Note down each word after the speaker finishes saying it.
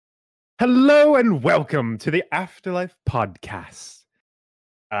Hello and welcome to the Afterlife Podcast.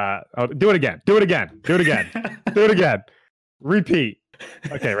 Do it again. Do it again. Do it again. Do it again. Repeat.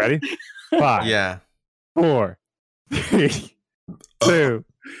 Okay, ready? 5, Yeah. 4, 3, 2,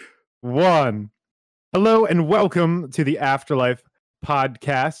 1. Hello and welcome to the Afterlife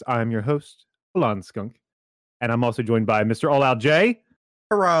Podcast. I'm your host, Alon Skunk, and I'm also joined by Mr. All Out J.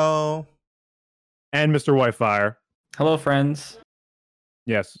 Hello. And Mr. Whitefire. Hello, friends.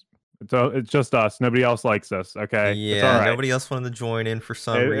 Yes. It's just us. Nobody else likes us. Okay. Yeah, it's all right. nobody else wanted to join in for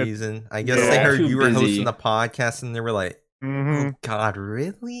some reason. I guess yeah. they heard Too you were busy. hosting the podcast and they were like, Mhm. "Oh God,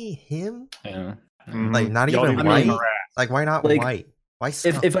 really? Him? Yeah. Mhm. Like not Y'all even need to white? be harassed. Like why not Like, white? Why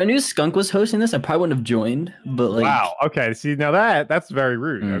Skunk? If I knew Skunk was hosting this, I probably wouldn't have joined. But like, Wow. Okay. See, now that's very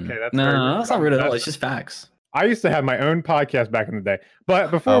rude. Okay, that's no, very no, rude. that's not rude at all. That's- It's just facts. I used to have my own podcast back in the day,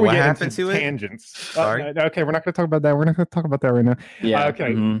 but before we what get happened into to it? tangents, Sorry? okay, we're not going to talk about that. We're not going to talk about that right now. Yeah.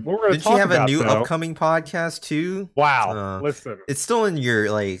 Okay. mhm. What we're going to Did talk you have a about, new though- upcoming podcast too? Wow. Listen. It's still in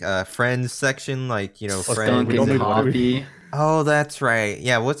your like friends section, like Let's friends. Skunk we don't and need to- coffee. Oh, that's right.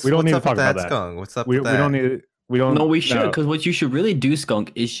 Yeah. What's We don't need to up with talk about that that. Skunk? What's up We with that? don't need. We don't. No, we should, because what you should really do,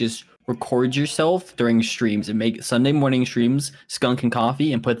 Skunk, is just record yourself during streams and make Sunday morning streams, Skunk and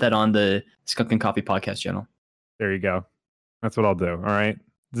Coffee, and put that on the Skunk and Coffee podcast channel. There you go. That's what I'll do. All right.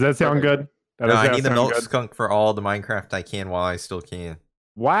 Does that sound Perfect. good? That No, does I that need the sound milk good? skunk for all the Minecraft I can while I still can.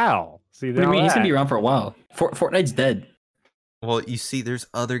 Wow. See, What do you now mean? He's gonna that- be around for a while. Fortnite's dead. Well, you see, there's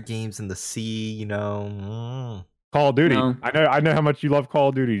other games in the sea, Call of Duty. No. I know how much you love Call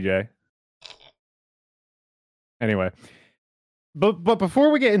of Duty, Jay. Anyway, but before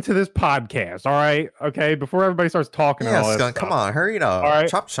we get into this podcast, all right, okay, before everybody starts talking and all Yeah, that skunk, stuff, come on, hurry it up. All right.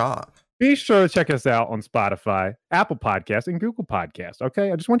 Chop chop. be sure to check us out on Spotify, Apple Podcasts, and Google Podcasts.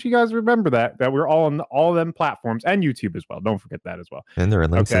 Okay, I just want you guys to remember that we're all on all of them platforms and YouTube as well. Don't forget that as well. And there are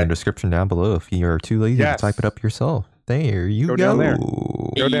links in Okay. the description down below if you are too lazy Yes. to type it up yourself. There you Go go. down there.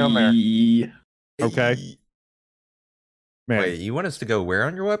 Go down there. Eee. Okay. Hey. Man, Wait, you want us to go where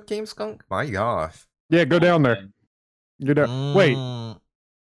on your webcam, skunk? My gosh. yeah, go down there. Go down. Wait,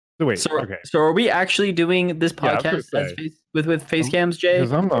 wait. So, Okay, so are we actually doing this Yeah, I was gonna podcast as say. with face cams, Jay?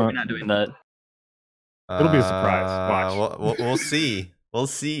 because I'm Or are not. we not doing that? It'll be a surprise. Watch. We'll see. We'll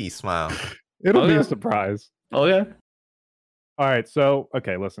see. Smile. It'll be Okay. a surprise. Oh yeah. All right, so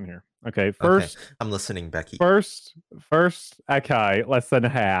okay, listen here. Okay, first. I'm listening, Becky. First, okay, less than a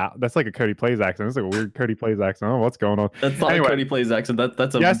half. That's like a Cody Plays accent. It's like a weird Cody Plays accent. Oh, what's going on? That's not Anyway. a Cody Plays accent.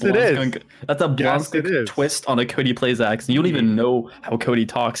 That's a Yes, it is. Blonskunk- That's a Yes, it Blonskunk is. twist on a Cody Plays accent. You don't even know how Cody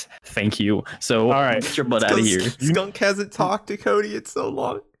talks. Thank you. So All right. get your butt out of here. Skunk hasn't talked to Cody in so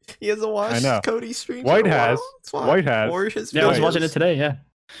long. He hasn't watched know. Cody's streams. White in a while. has. It's fine. White has. Or his Yeah, I was videos. watching it today. Yeah.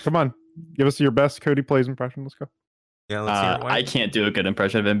 Come on, give us your best Cody Plays impression. Let's go. Yeah, let's hear it. I can't do a good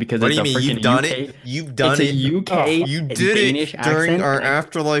impression of him because What do it's you a mean? freaking You've done UK. it. You've done It's it. a UK. Oh, You and did Danish it during accent. our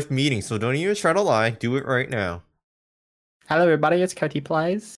afterlife meeting, so don't even try to lie. Do it right now. Hello, everybody. It's Cody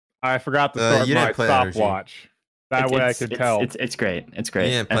Plays. I forgot to start you didn't my put energy. stopwatch. That way I could tell. It's great. It's great.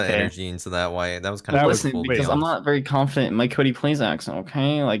 You didn't put Okay. energy into that way. That was kind That of was Listen, cool. because I'm not very confident in my Cody Plays accent.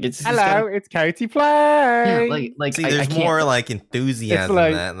 Okay, like it's just Hello, it's Cody Plays. Yeah, like See, I there's can't- more like enthusiasm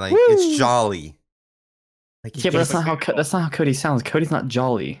like, in that. Like woo. it's jolly. Like it Yeah, but gets- that's not how Cody sounds. Cody's not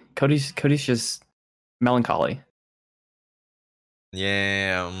jolly. Cody's just melancholy.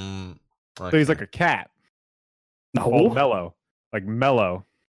 yeah. So he's like a cat. No, All mellow, like mellow.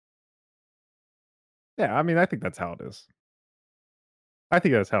 Yeah, I mean, I think that's how it is. I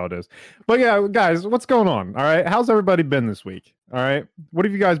think that's how it is. But yeah, guys, what's going on? All right, how's everybody been this week? All right, what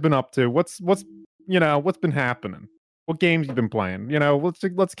have you guys been up to? What's been happening? What games you been playing?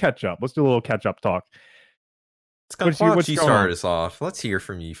 Let's catch up. Let's do a little catch up talk. Skunk, what's why don't what's you going start on? us off? Let's hear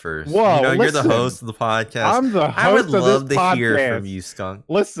from you first. Whoa, you're the listen. host of the podcast. I'm the host I would of this love to hear podcast. from you, Skunk.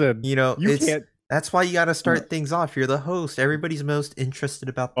 Listen, You know, you it's can't. that's why you got to start things off. You're the host. Everybody's most interested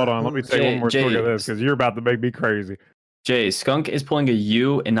about. Hold the on, let me host. say Jay- one more thing Jay- of this because you're about to make me crazy. Jay, Skunk is pulling a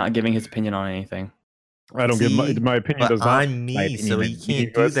U and not giving his opinion on anything. I don't give See, my opinion But does not. I'm my me, so opinion he is can't do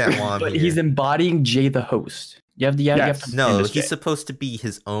meaningless. that while I'm But here. he's embodying Jay, the host. You have to, you have Yes. to No, understand this, he's Jay. supposed to be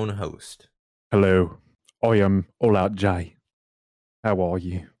his own host. Hello, I am All Out Jay. How are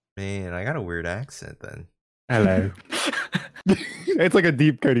you? Man, I got a weird accent then. Hello. It's like a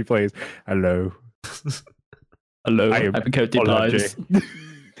deep Cody Plays. Hello. Hello, I am I'm Cody All Out Plays. Jay.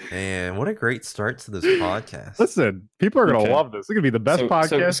 Man, what a great start to this podcast. Listen, people are gonna Okay. love this. It's gonna be the best So-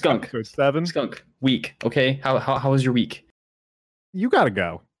 podcast. Skunk. Episode 7. Skunk, week. Okay, how was your week? You gotta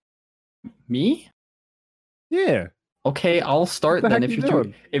go. Me? Yeah. Okay, I'll start What the then. heck If you you're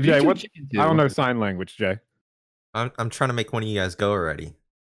doing? too, if Jay, you're too what- chicken to. I don't know sign language, Jay. I'm trying to make one of you guys go already.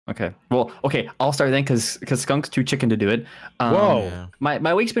 Okay. Well, okay. I'll start then because Skunk's too chicken to do it. Whoa. Yeah.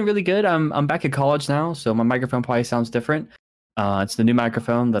 My week's been really good. I'm back at college now, so my microphone probably sounds different. It's the new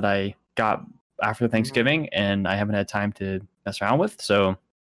microphone that I got after Thanksgiving, and I haven't had time to mess around with. So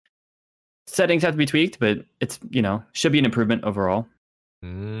settings have to be tweaked, but it's should be an improvement overall.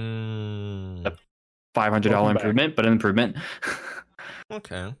 Mm. $500 Welcome back. improvement, but an improvement.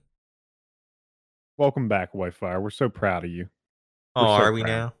 Okay. Welcome back, Whitefire. We're so proud of you. Oh, We're so are we proud.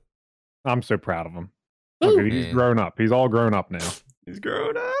 now? I'm so proud of him. Woo! Okay, he's Man. grown up. He's all grown up now. He's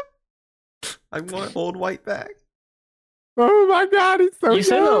grown up. I want old white back. Oh my god, he's so You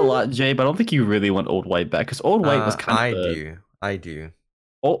say that a young. lot, Jay, but I don't think you really want Old White back because Old White was kind of I do.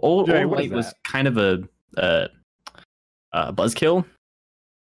 Old Jay, Old what is White was that? kind of a buzzkill.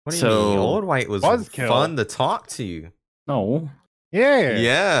 What do you So- mean? Old white was Buzzkill. fun to talk to. No, Yeah.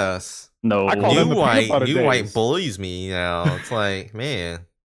 Yes. no. I call them New the peanut butter New White days. bullies me now. It's like, man.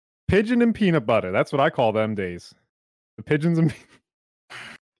 Pigeon and peanut butter. That's what I call them days. The pigeons and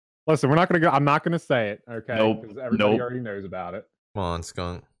Listen, we're not gonna go. I'm not gonna say it, okay? Nope. Because everybody Nope. already knows about it. Come on,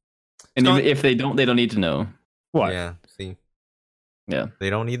 skunk. And Skunk. if they don't need to know. What? Yeah. See. Yeah.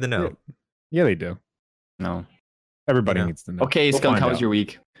 They don't need to know. Yeah, they do. No. Everybody Yeah. needs to know. Okay, We'll Skunk, find how was out. your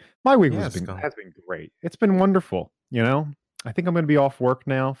week? My week Yeah, has been Skunk. great. It's been wonderful. I think I'm going to be off work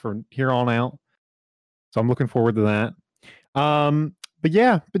now from here on out, so I'm looking forward to that. But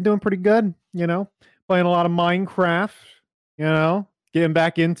yeah, been doing pretty good. Playing a lot of Minecraft. Getting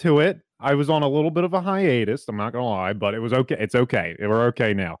back into it. I was on a little bit of a hiatus. I'm not gonna lie, but it was okay. It's okay. We're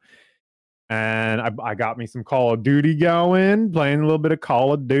okay now. And I got me some Call of Duty going. Playing a little bit of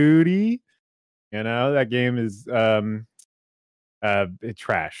Call of Duty. That game is it's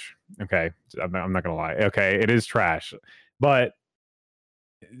trash. Okay, I'm not gonna lie. Okay, it is trash, but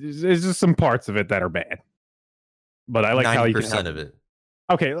there's just some parts of it that are bad. But I like how you can 90% of it.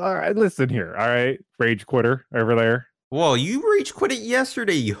 Okay, all right. Listen here. All right, rage quitter over there. Whoa, you rage quit it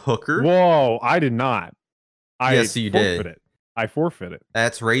yesterday, you hooker. Whoa, I did not. Yes, you did. forfeited. I forfeited.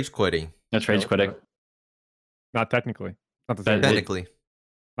 That's rage quitting. That's rage No, quitting. Not technically. Not the That same. is- Word. Technically.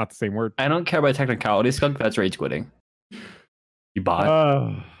 Not the same word. I don't care about technicality, Skunk. That's rage quitting. You bought.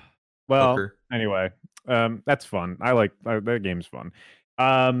 Well, Hooker. anyway, that's fun. I like that game's fun.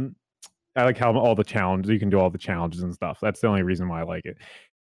 I like how all the challenges you can do all the challenges and stuff. That's the only reason why I like it,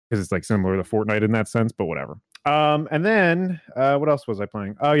 because it's like similar to Fortnite in that sense. But whatever. And then what else was I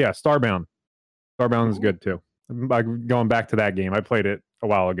playing? Oh yeah, Starbound. Starbound is good too. I'm going back to that game. I played it a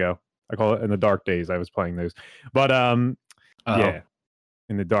while ago. I call it in the dark days. I was playing those, but Oh. yeah,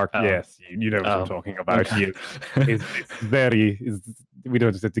 in the dark. Oh. Yes, you know what I'm Oh. talking about. Okay. You. It's we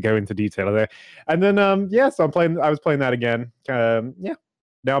don't just have to go into detail there. And then so I was playing that again. Yeah.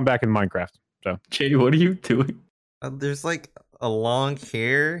 Now I'm back in Minecraft. Jay, what are you doing? There's like a long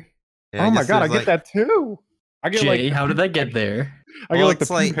hair. and Oh my guess god, I there's, get that too. I get Jay, like how did that get there? I get Well, like the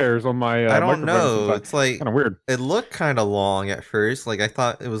it's like- poop hairs on my I don't know. It's It's like kind of weird. it looked kind of long at first. Like I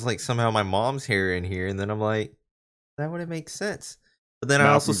thought it was like somehow my mom's hair in here, and then I'm like, that wouldn't make sense. But then I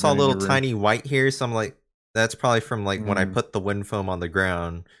Mouth also has saw been in little your room. tiny white hairs, so I'm like, that's probably from like when I Mm. put the wind foam on the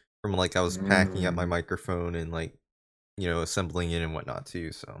ground from like I was packing up my Mm. microphone and like assembling it and whatnot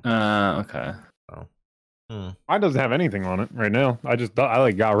too. So Okay. Mine doesn't have anything on it right now. I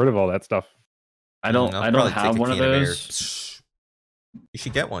like got rid of all that stuff. I don't I'll I don't probably have take a one of can air. those. You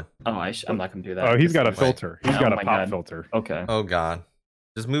should get one. Oh, I'm not gonna do that. Oh, he's got a Wait. filter. He's Oh got a my pop God. filter. Okay. Oh god,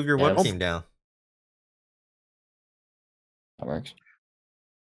 just move your Yeah, that's- webcam down. That works.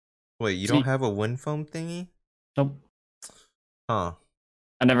 Wait, you See- don't have a wind foam thingy? Nope. Huh?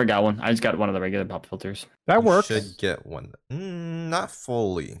 I never got one. I just got one of the regular pop filters. That You works. Should get one. Not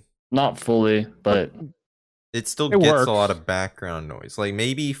fully. Not fully, but It still It gets works. a lot of background noise. Like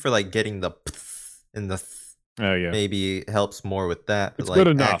maybe for like getting the and the Oh yeah. maybe it helps more with that. But It's like good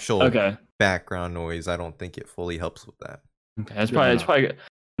enough. actual okay. background noise, I don't think it fully helps with that. Okay. It's Good probably enough.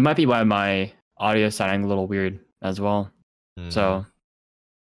 it might be why my audio is sounding a little weird as well. So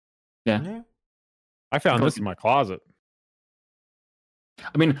yeah. Yeah. I found this in my closet.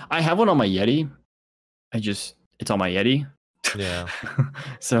 I mean, I have one on my Yeti. It's on my Yeti. Yeah.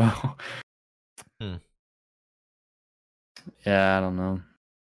 So Hmm. yeah, I don't know.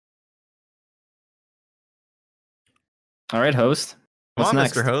 All right, host. Come What's on,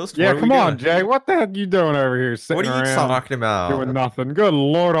 next? Mr. Host. Yeah, what are we come on, doing? Jay. What the heck you doing over here? Sitting What are you around talking about? doing nothing. Good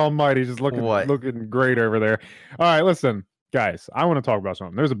Lord Almighty, just What? looking great over there. All right, listen, guys. I want to talk about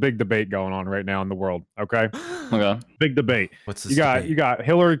something. There's a big debate going on right now in the world. Okay, Okay. big debate. What's this? You got debate?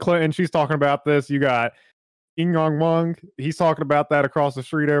 Hillary Clinton. She's talking about this. You got Yong Wong. He's talking about that across the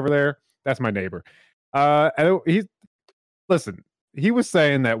street over there. That's my neighbor. He's listen. he was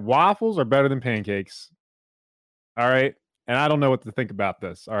saying that waffles are better than pancakes. All right. And I don't know what to think about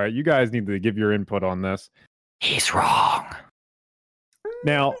this. All right. You guys need to give your input on this. He's wrong.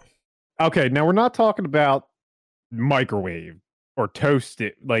 Now, okay. Now, we're not talking about microwave or toast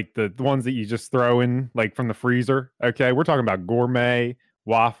it, like the ones that you just throw in, like from the freezer. Okay. We're talking about gourmet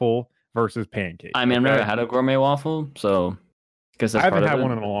waffle versus pancake. I mean, I've okay? never had a gourmet waffle, so because I haven't had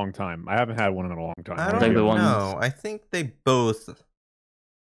one in a long time. I think don't the ones- know. I think they both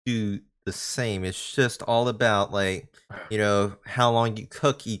do the same. It's just all about like, you know, how long you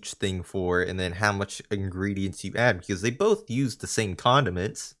cook each thing for and then how much ingredients you add because they both use the same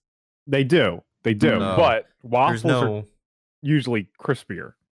condiments. They do. They do. No. But waffles There's are no usually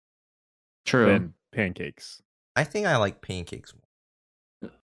crispier True. than pancakes. I think I like pancakes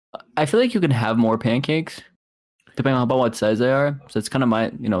more. I feel like you can have more pancakes depending on about what size they are. So it's kind of my,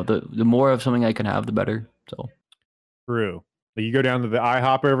 the more of something I can have, the better. So True. Like you go down to the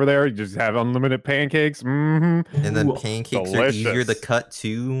IHOP over there, you just have unlimited pancakes. Mm-hmm. And then Ooh, pancakes are easier to delicious. cut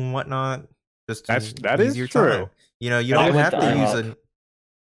too and whatnot. Just That is easier true. time. You know, you I don't went have to to use IHOP. a.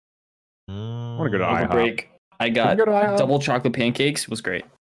 I want to go to over IHOP. break, I Can got you go to IHOP? double chocolate pancakes. Was great.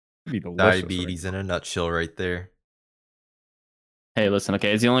 It'd be delicious, Diabetes in a nutshell, right there. Hey, listen,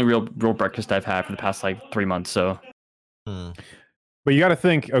 okay, it's the only real breakfast I've had for the past like 3 months. So Hmm. But you got to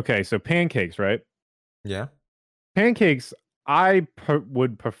think. Okay, so pancakes, right? Yeah. Pancakes,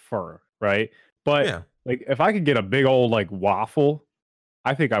 would prefer, right? But Yeah. like, if I could get a big old like waffle,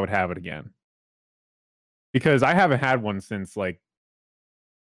 I think I would have it again because I haven't had one since like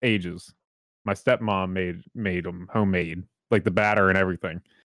ages. My stepmom made them homemade, like the batter and everything.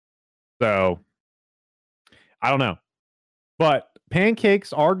 So I don't know, but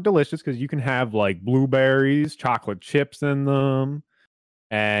pancakes are delicious because you can have like blueberries, chocolate chips in them,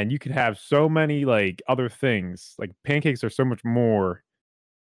 and you could have so many like other things. Like pancakes are so much more.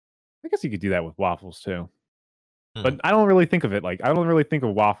 I guess you could do that with waffles too. But I don't really think of it like I don't really think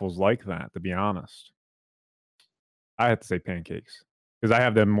of waffles like that, to be honest. I have to say pancakes because I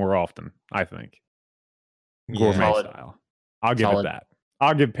have them more often, I think. Gourmet Solid. style. I'll give Solid. it that.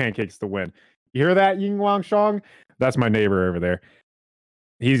 I'll give pancakes the win. You hear that, Ying Wang Shong? That's my neighbor over there.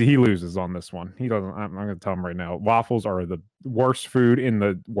 He loses on this one. He doesn't. I'm going to tell him right now. Waffles are the worst food in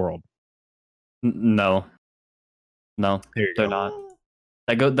the world. No, Here you they're go.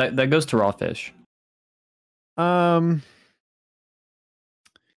 not. That goes to raw fish.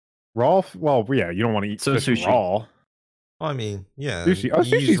 Raw. Well, yeah, you don't want to eat So fish sushi. raw. Well, I mean, yeah. Sushi. Oh,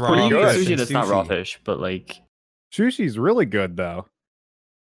 you use sushi's pretty raw good. fish Sushi in that's not raw sushi. fish, but like Sushi's really good though.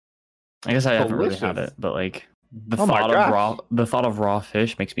 I guess I haven't really had Delicious. it, but like the Oh my thought of raw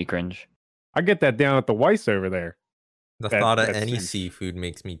fish makes me cringe. I get that down at the Weiss over there. The That- thought of that any seems- seafood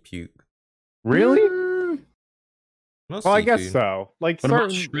makes me puke. Really? Most Well, I guess seafood. so. Like What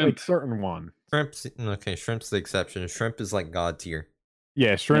about certain, shrimp? certain one. Shrimp's okay. Shrimp's the exception. Shrimp is like god tier.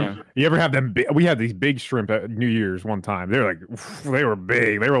 Yeah, shrimp. Yeah. You ever have them? We had these big shrimp at New Year's one time. They were like, they were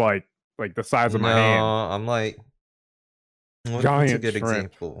big. They were like the size of my hand. I'm like, what's a Giant good shrimp.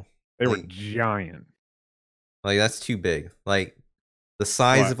 example? They were like- giant. Like that's too big. Like the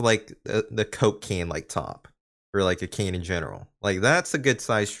size What? of like the Coke can, like top, or like a can in general. Like that's a good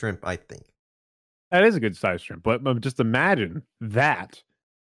size shrimp, I think. That is a good size shrimp, but just imagine that.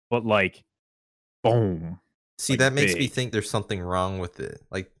 But like, boom. See, Like, that makes me big. think there's something wrong with it.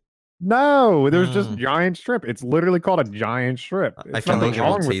 Like No, there's just Mm. giant shrimp. It's literally called a giant shrimp. I It's feel nothing like it wrong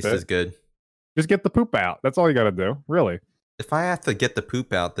won't with taste as it. good. Just get the poop out. That's all you got to do, really. If I have to get the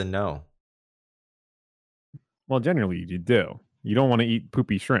poop out, then no. Well, generally you do. You don't want to eat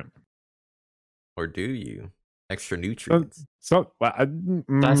poopy shrimp. Or do you? Extra nutrients. So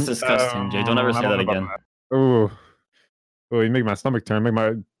That's disgusting, Jay. Don't ever say that again. Oh, you make my stomach turn. Make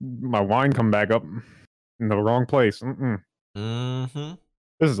my wine come back up in the wrong place. Mm-mm. Mm-hmm.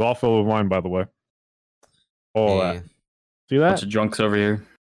 This is all filled with wine, by the way. All that. See Bunch that? of drunks over here.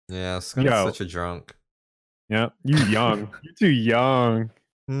 Yeah, Scott's Yo. such a drunk. Yeah, you young. You're too young.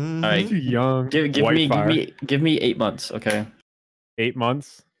 Mhm. Alright. You're too young. Give me 8 months, okay? 8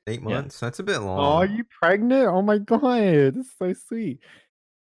 months. 8 Yeah. months? That's a bit Oh, long. are you pregnant? Oh my god, this is so sweet.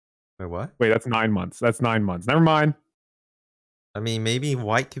 Wait, what? Wait, that's 9 months. That's 9 months. Never mind. I mean, maybe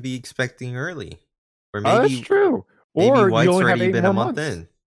White could be expecting early. Or Oh, that's maybe, true. maybe Or you White's only have already 8 been more a month months. in.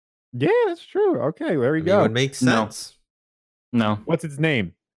 Yeah, that's true. Okay, there we I mean, it go. would make No. sense. No, What's its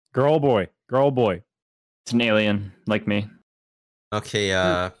name? Girl, boy. Girl, boy. it's an alien like me. Okay,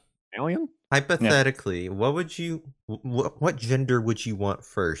 Alien? hypothetically, what would you what gender would you want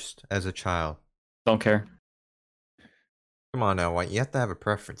first as a child? Don't care. Come on now, White, you have to have a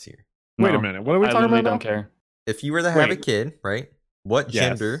preference here. Wait a No, minute. What are we I talking literally about? don't now? care. If you were to have a Wait. kid, right? What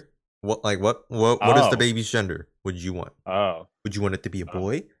Yes. gender? What is the Oh. baby's gender? Would you want? Oh. Would you want it to be a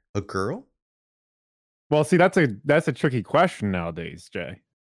boy, a girl? Well, see, that's a tricky question nowadays, Jay.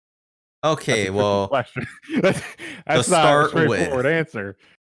 That's a Okay, tricky well, question. that's not a start straightforward with. answer.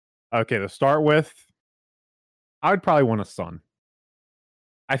 Okay, to start with, I would probably want a son.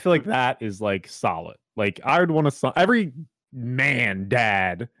 I feel like that is like solid. Like I would want a son. Every man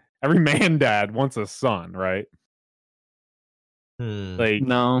dad wants a son, right? Like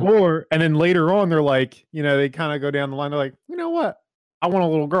No. and then later on they're like, they kind of go down the line, they're like, you know what? I want a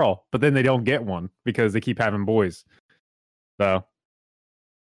little girl, but then they don't get one because they keep having boys. So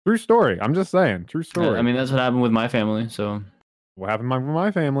true story. I'm just saying, true story. I mean, that's what happened with my family. So what happened with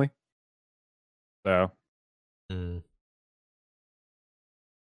my family? So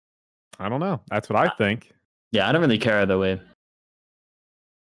I don't know. That's what I think. yeah, I don't really care either way.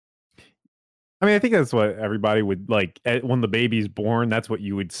 I mean, I think that's what everybody would like when the baby's born. That's what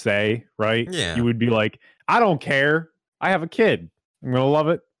you would say, right? Yeah. You would be like, I don't care. I have a kid. I'm going to love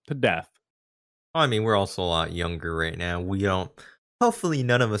it to death. I mean, we're also a lot younger right now. We don't. Hopefully,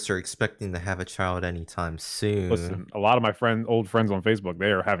 none of us are expecting to have a child anytime soon. Listen, a lot of my old friends on Facebook,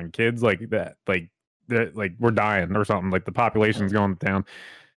 they are having kids like that. Like we're dying or something. Like the population's going down.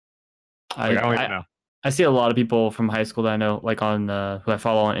 Like, I don't even know. I see a lot of people from high school that I know, like on who I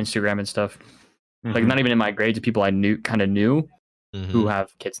follow on Instagram and stuff. Like not even in my grades, people I knew who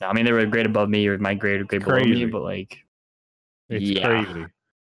have kids now. I mean, they were a grade above me or my grade or grade below me, but like, it's crazy.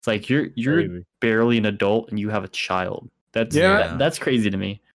 It's like you're crazy. barely an adult and you have a child. That's that's crazy to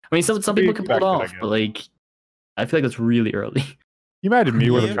me. I mean, some people can pull it off, but like, I feel like that's really early. You imagine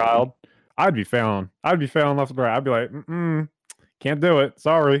me with a child? I'd be failing left and right. I'd be like, can't do it.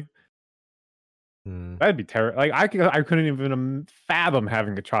 Sorry. That'd be terrible. Like I couldn't even fathom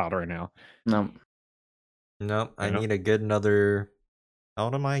having a child right now. Nope. I need a good another. How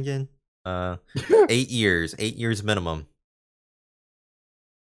old am I again? 8 years. 8 years minimum.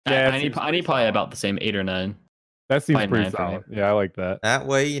 Yeah, I need probably about the same 8 or 9. That seems pretty solid. Yeah, I like that. That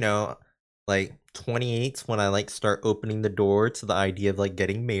way, like 28's when I like start opening the door to the idea of like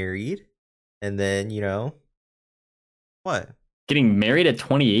getting married, and then what? Getting married at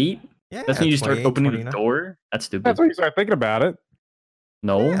 28? Yeah, that's when you start opening the door. That's stupid. That's when you start thinking about it.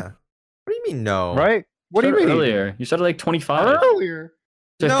 No. Yeah. What do you mean no? Right? What do you mean? Earlier. You started like 25. Earlier.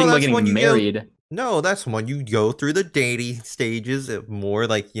 So no, think about getting married. No, that's when you go through the dating stages. More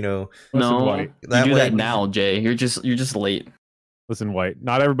like No, White. You do that now, Jay. You're just late. Listen, White.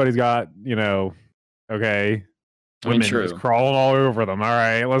 Not everybody's got okay. Women just crawling all over them. All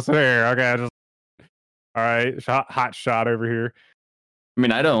right, listen here. Okay, all right. Hot shot over here. I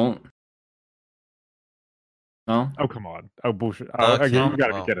mean, I don't. No. Oh, come on. Oh, bullshit. Again, you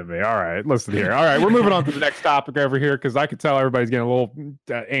gotta be kidding me. All right, listen here. All right, we're moving on to the next topic over here because I could tell everybody's getting a little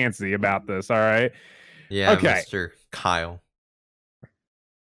antsy about this. All right. Yeah. Okay. Mr. Kyle.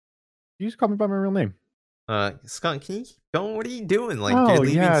 You just call me by my real name. Skunk, can you keep going? What are you doing? Like, you're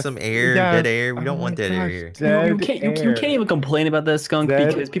leaving some air, dead air. We don't want dead air here. You can't even complain about that, Skunk,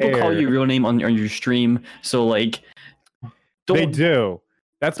 because people call you your real name on your stream. So like, they do.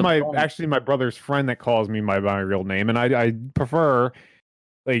 That's actually my brother's friend that calls me by my real name, and I prefer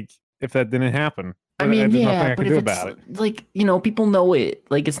like if that didn't happen. I mean, there's yeah, nothing I but can if do it's about it. like people know it.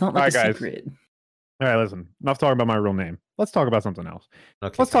 Like it's not like a secret. All right, listen. Enough talking about my real name. Let's talk about something else.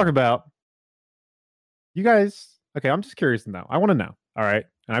 Okay. Let's talk about you guys. Okay, I'm just curious to know. I want to know. All right,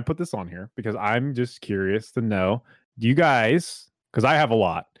 and I put this on here because I'm just curious to know. Do you guys? Because I have a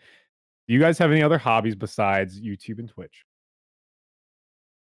lot. Do you guys have any other hobbies besides YouTube and Twitch?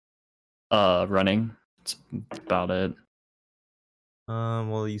 Running. That's about it.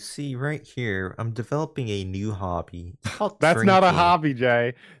 Well, you see right here, I'm developing a new hobby. That's not a hobby,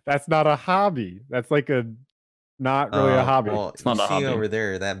 Jay. That's not a hobby. That's like not really a hobby. Well, it's not a hobby. Over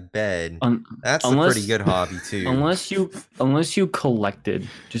there, that bed. That's a pretty good hobby too. Unless you collected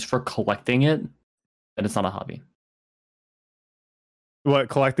just for collecting it, then it's not a hobby. What,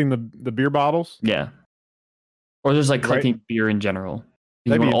 collecting the beer bottles? Yeah. Or there's like collecting beer in general.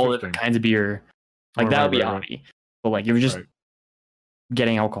 You want all different kinds of beer. Like that would be a hobby. But like if you're just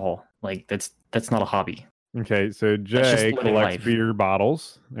getting alcohol, like that's not a hobby. Okay, so Jay collects beer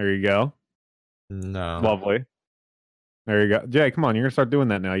bottles. There you go. No. Lovely. There you go. Jay, come on, you're gonna start doing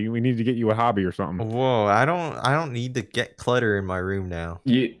that now. We need to get you a hobby or something. Whoa, I don't need to get clutter in my room now.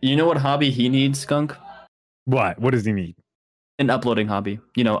 You know what hobby he needs, Skunk? What? What does he need? An uploading hobby.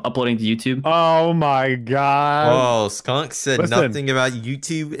 Uploading to YouTube. Oh my god. Whoa, Skunk said nothing about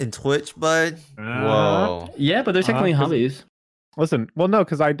YouTube and Twitch, bud. Whoa. Yeah, but they're technically hobbies. Listen, well, no,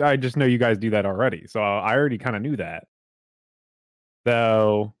 because I just know you guys do that already. So I already kind of knew that.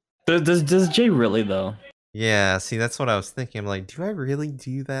 Though, Does Jay really though? Yeah, see, that's what I was thinking. I'm like, do I really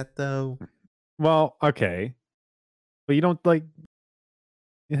do that though? well, okay, but you don't like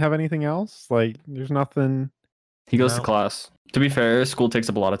you have anything else? Like, there's nothing. He goes to No. class. To be fair, school takes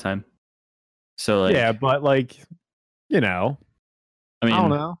up a lot of time. So like, Yeah, but like, you know, I mean, I don't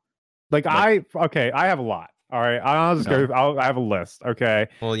know. Like, I have a lot. All right, I'll just Okay. go. I have a list. Okay,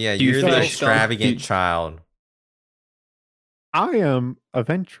 Well, yeah, Do you you're the think- extravagant do- child. I am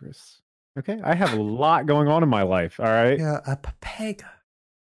adventurous. Okay, I have a lot going on in my life. All right, Yeah, a papega.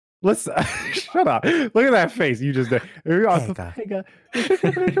 let's shut up. Look at that face you just did. Papega.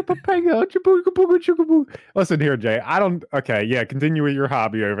 Listen here, Jay. I don't. Okay, yeah. Continue with your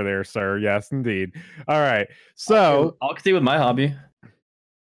hobby over there, sir. Yes, indeed. All right. So, I'll continue with my hobby.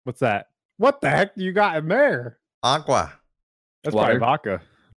 what's that? What the heck you got in there? Agua. That's Water. probably vodka.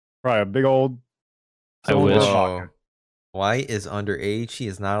 Probably a big old. I cylinder wish. of Whoa. vodka. White is underage. He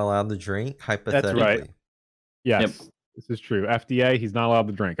is not allowed to drink, hypothetically. right. Yes, this is true. FDA, he's not allowed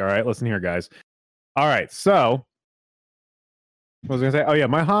to drink. All right, listen here, guys. All right, so what was I gonna say? Oh yeah,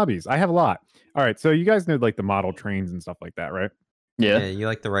 my hobbies. I have a lot. All right, so you guys know like the model trains and stuff like that, right? Yeah, Yeah. you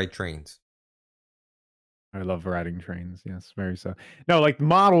like the right trains. I love riding trains. Yes, very so. No, like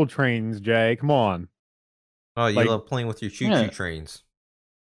model trains, Jay. Come on. Oh, you Like- love playing with your choo-choo Yeah. trains.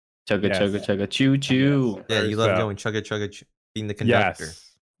 Chugga Yes. chugga chugga choo choo. Yes. Yeah, Very you love so. going chugga chugga, being the conductor.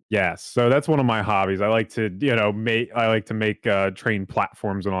 Yes. So that's one of my hobbies. I like to, make train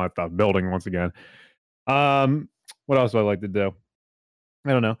platforms and all that stuff. Building once again. What else do I like to do?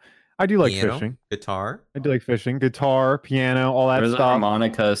 I don't know. I do like Piano, fishing. guitar. I do like fishing, guitar, piano, all that There's a stuff.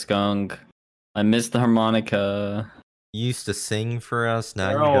 harmonica, skunk. I miss the harmonica. You used to sing for us. Now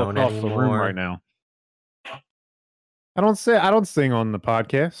They're you all don't across anymore. the room right now. I don't sing on the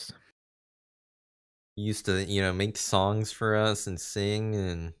podcast. You used to, make songs for us and sing,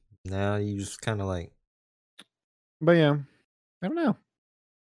 and now you just kind of like. But yeah, I don't know.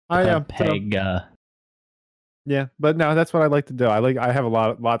 So- Pega. yeah, but no, that's what I like to do. I have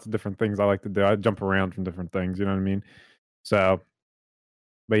lots of different things I like to do. I jump around from different things, you know what I mean? So,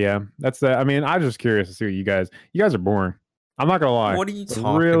 but yeah, that's that. I mean, I'm just curious to see what you guys are boring. I'm not gonna lie. What are you But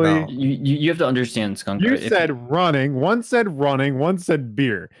talking really- about? You have to understand, skunk. You if said running. One said running. One said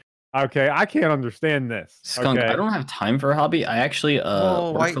beer. Okay, I can't understand this. skunk. Okay? I don't have time for a hobby. I actually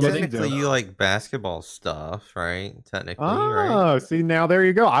Well, work why for a living. technically you like basketball stuff, right? Technically, Oh, right? see now there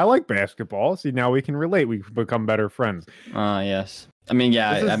you go. I like basketball. See now we can relate. We can become better friends. Yes. I mean,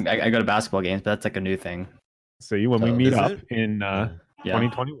 yeah, This is- I go to basketball games, but that's like a new thing. See when we So- meet Is up it? in Mm. Yeah.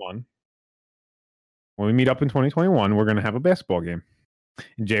 2021. When we meet up in 2021, we're gonna have a basketball game.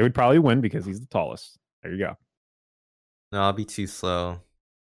 And Jay would probably win because he's the tallest. There you go. No, I'll be too slow.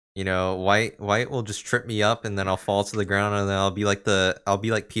 White will just trip me up, and then I'll fall to the ground, and then I'll be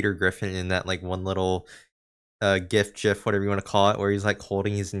like Peter Griffin in that like one little GIF, whatever you want to call it, where he's like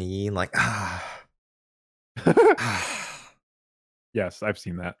holding his knee and like Yes, I've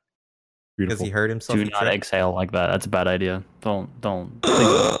seen that. because Beautiful. he hurt himself. Do he not tripped. exhale like that. That's a bad idea. Don't.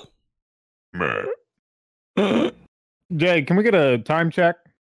 Please. Jay, can we get a time check?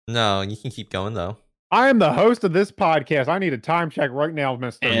 No, you can keep going though. I am the host of this podcast. I need a time check right now,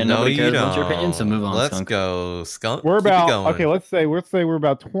 Mister. And no, nobody you cares don't. about your opinion, so move on, Let's skunk. go, skunk. We're Keep it about going. okay. Let's say we're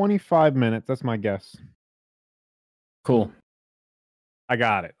about 25 minutes. That's my guess. Cool. I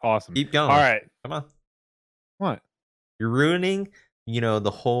got it. Awesome. Keep going. All right. Come on. What? You're ruining,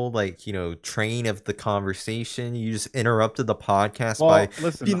 the whole train of the conversation. You just interrupted the podcast Well, by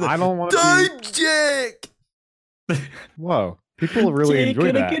listen. being I don't want to. time check. Whoa. People really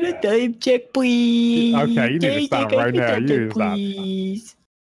enjoy that. Get a dive check, please. Okay, you need to stop right now. You need to stop. Please.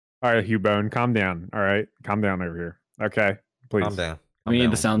 All right, Hugh Bone, calm down. All right, calm down over here. Okay, please. Calm down. We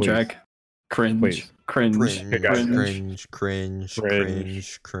need the Calm down. soundtrack. Cringe. Please. Cringe. Cringe, guys. cringe, cringe,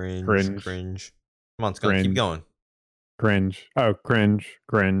 Cringe. cringe, Cringe. cringe. Come on, Skunk, Cringe. keep going. Cringe. Oh, cringe.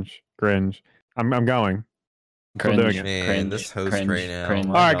 I'm going. Still doing it. Man, this host right now. Cringe. Oh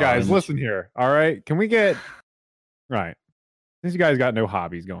All my right, guys, God. listen here. All right, can we get right? Since you guys got no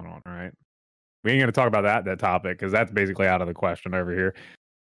hobbies going on, all right, we ain't gonna talk about that topic because that's basically out of the question over here.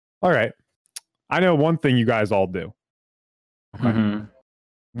 All right, I know one thing you guys all do. Okay? Mhm.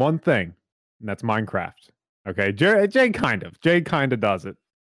 One thing, and that's Minecraft. Okay, Jay kind of does it.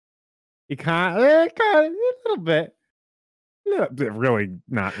 He kind of a little bit. Really,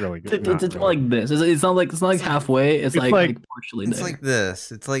 not really good. It's more like this. It's not like halfway. It's like partially It's there. like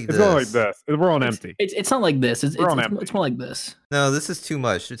this. It's like It's this. going like this. We're on empty. It's not like this. It's We're on empty. more like this. No, this is too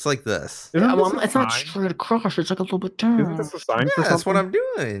much. It's like this. Isn't Yeah, this well, a it's not sign? straight across. It's like a little bit Isn't turned. this a sign Yeah, for that's what something?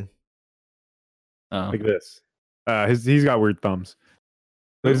 I'm doing. Oh. Like this. He's got weird thumbs.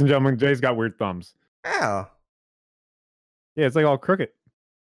 Ladies and gentlemen, Jay's got weird thumbs. Ow. Yeah, it's like all crooked.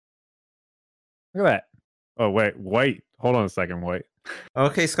 Look at that. Oh, wait. Hold on a second, wait.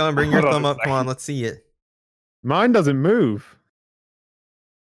 Okay, Scott, bring your Hold on thumb a up. Come on, let's see it. Mine doesn't move.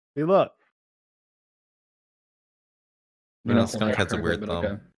 See, look. No, Skunk has a weird thumb.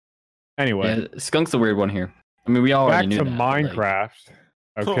 Okay. Anyway, Yeah, Skunk's the weird one here. I mean, we all back already to knew that. but, like, Minecraft.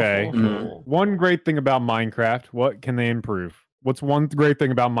 Okay. Mhm. One great thing about Minecraft, what can they improve? What's one great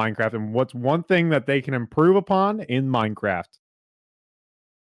thing about Minecraft, and what's one thing that they can improve upon in Minecraft?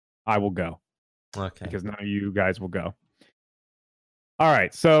 I will go. Okay. Because none of you guys will go. All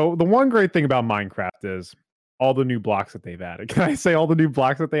right. So the one great thing about Minecraft is all the new blocks that they've added. Can I say all the new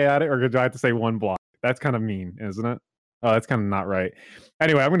blocks that they added, or do I have to say one block? That's kind of mean, isn't it? Oh, that's kind of not right.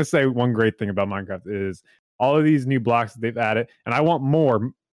 Anyway, I'm going to say one great thing about Minecraft is all of these new blocks that they've added, and I want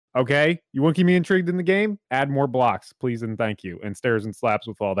more. Okay, you want to keep me intrigued in the game? Add more blocks, please and thank you, and stairs and slabs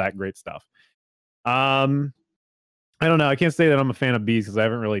with all that great stuff. I don't know. I can't say that I'm a fan of bees because I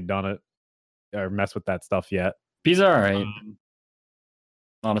haven't really done it or messed with that stuff yet. Bees are alright.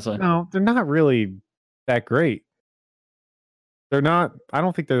 Honestly. No, they're not really that great. They're not. I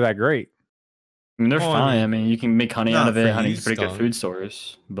don't think they're that great. I mean, they're Well, I fine. mean, I mean, you can make honey not out of for it. you, Honey's a pretty good Skunk. food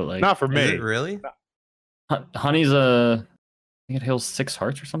source. But like, Not for Is me. it really? honey's I think it heals 6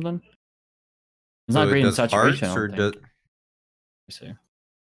 hearts or something. It's not So it great in does saturation. hearts, I or don't does... think. Let me see.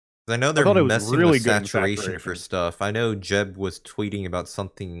 I know they're thought it was messing really with good in saturation for saturation. stuff. I know Jeb was tweeting about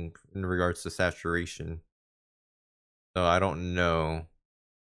something in regards to saturation. So I don't know.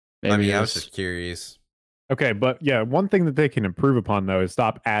 Maybe I mean, it I was is. just curious. Okay, but yeah, one thing that they can improve upon though is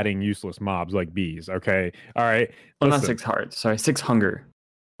stop adding useless mobs like bees. Okay, all right. Well, not Listen, 6 hearts. Sorry, 6 hunger.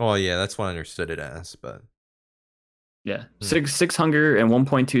 Well, yeah, that's what I understood it as, but Yeah, 6 hunger and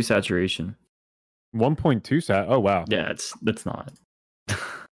 1.2 saturation. 1.2 sat. Oh wow. Yeah, that's not.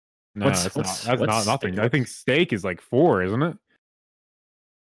 No, what's- that's what's- not. That's what's not nothing. steak? I think steak is like 4, isn't it?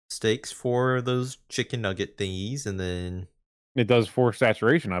 steaks for those chicken nugget thingies, and then It does 4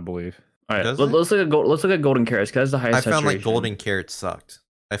 saturation, I believe. All right, Does let's look at let's look at golden carrots because that's the I highest found like saturation. golden carrots sucked.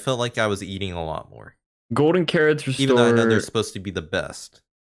 I felt like I was eating a lot more, Golden carrots restore. even though I know they're supposed to be the best.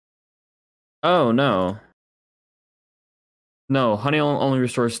 Oh no. No, honey only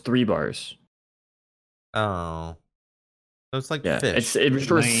restores 3 bars. Oh, so it's like Yeah, fish. it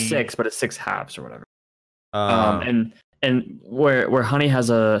restores Lame. 6, but it's 6 halves or whatever. Uh, And where honey has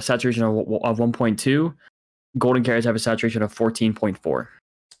a saturation of 1.2, golden carrots have a saturation of 14.4.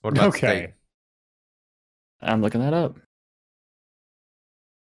 what about Okay. steak? I'm looking that up.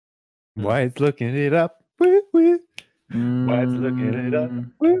 White's looking it up. Woo, woo. White's looking it up.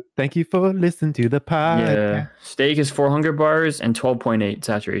 Woo. Thank you for listening to the podcast. Yeah, steak is 4 hunger bars and 12.8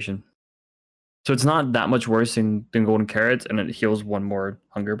 saturation. So it's not that much worse than golden carrots, and it heals 1 more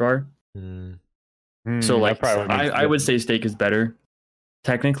hunger bar. Hmm. So that like, probably makes I would sense. say steak is better.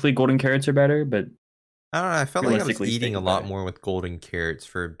 Technically, golden carrots are better, but I don't know. I felt like I was Realistically, eating steak a is lot better. more with golden carrots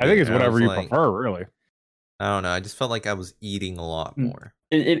for. A I think bit, it's and I whatever was you like- prefer, really. I don't know. I just felt like I was eating a lot Mm. more.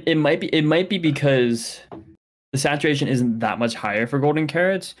 it might be because the saturation isn't that much higher for golden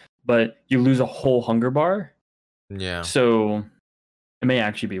carrots, but you lose a whole hunger bar. Yeah. So it may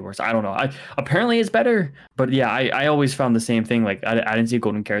actually be worse. I don't know. Apparently it's better, but yeah, I always found the same thing. Like I didn't see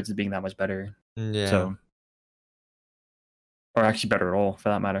golden carrots as being that much better. Yeah. So, or actually better at all, for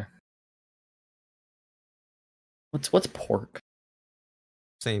that matter. What's pork?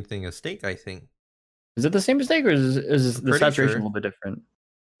 Same thing as steak, I think. Is it the same mistake, or is the Pretty saturation sure. a little bit different?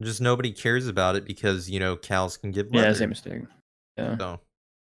 Just nobody cares about it because cows can give leather. Yeah, same mistake. Yeah. So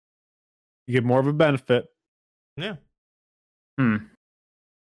You get more of a benefit. yeah. Hmm.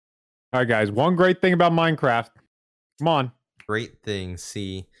 All right, guys. One great thing about Minecraft. Come on. Great thing.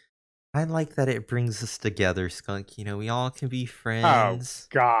 See, I like that it brings us together, Skunk. We all can be friends.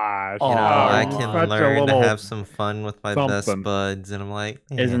 Gosh. Oh, I such can a learn to little have some fun with my best something. buds, and I'm like,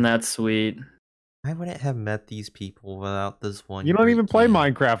 Isn't man, that sweet? I wouldn't have met these people without this one. You don't great even play game.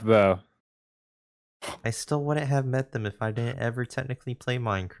 Minecraft, though. I still wouldn't have met them if I didn't ever technically play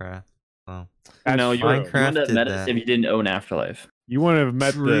Minecraft. So That's No, you true. wouldn't have did met us that. if you didn't own Afterlife. You wouldn't have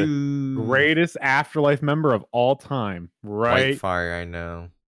met the True. greatest Afterlife member of all time, right? Whitefire, I know.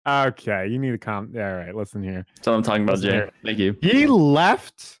 Okay, you need to come. All right, listen here. That's what I'm talking about, Listen Jay. here. Thank you. He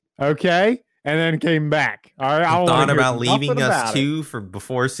left, okay, and then came back. All right, I don't wanna Thought hear about leaving nothing us about it. too for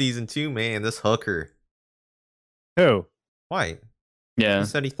before season 2, man. This hooker. Who? White. Yeah. He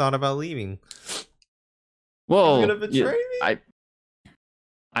said he thought about leaving. Well, He's gonna betray me?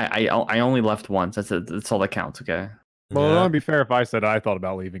 I only left once. That's all that counts. Okay. Well, it Yeah. would be fair if I said I thought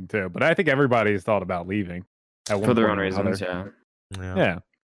about leaving too, but I think everybody's thought about leaving at one For their point own or another. reasons. Yeah. Yeah. Yeah.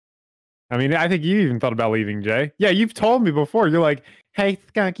 I mean, I think you even thought about leaving, Jay. Yeah, you've told me before. You're like, hey,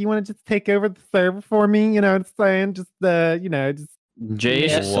 Skunk, you want to just take over the server for me? You know what I'm saying? Just, just Jay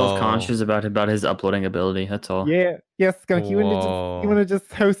is Yeah. just self-conscious about his uploading ability. That's all. yeah, Skunk. You want to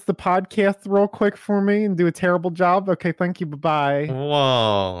just host the podcast real quick for me and do a terrible job? Okay, thank you. Bye bye.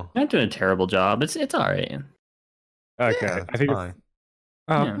 Whoa. Not doing a terrible job. It's all right. Okay, Yeah, I think. fine.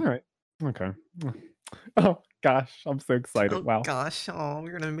 Oh, Yeah. all right. Okay. Oh gosh, I'm so excited! Oh Wow. gosh,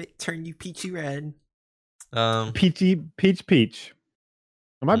 we're gonna turn you peachy red. Peach.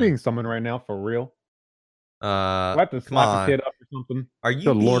 Am I Hmm. being summoned right now for real? Do I have to Come slap a on. kid up or something? Are you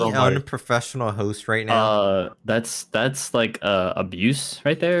Good Lord being Almighty. unprofessional host right now? That's like abuse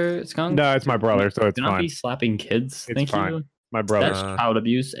right there, Skunk. No, it's my brother, so it's Do not fine. be slapping kids. It's Thank fine. you. My brother. That's child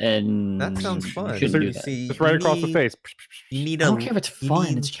abuse, and That sounds you fun. shouldn't do You that. see, Just right across the face. You need I a. don't care if it's you fun.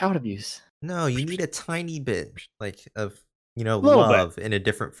 need- It's child abuse. No, you need a tiny bit, like of Little bit. love in a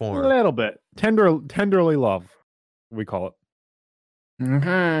different A form. little bit. Tenderly love, we call it.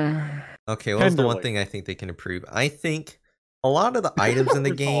 Okay. Okay, well, that's the one Tenderly. thing I think they can improve. I think a lot of the items in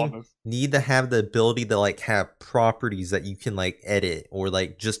the We're calling game this. need to have the ability to like have properties that you can like edit or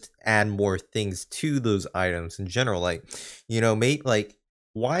like just add more things to those items in general. Like, make like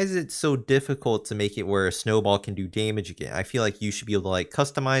why is it so difficult to make it where a snowball can do damage again? I feel like you should be able to like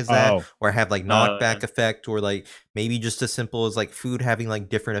customize that Oh, or have like knockback yeah. effect or like maybe just as simple as like food having like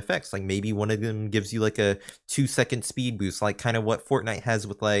different effects. Like maybe one of them gives you like a 2-second speed boost, like kind of what Fortnite has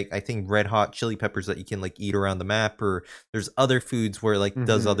with like I think red hot chili peppers that you can like eat around the map, or there's other foods where it, like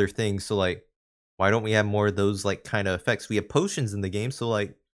does Mhm. other things. So like why don't we have more of those like kind of effects? We have potions in the game, so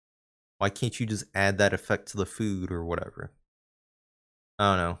like why can't you just add that effect to the food or whatever?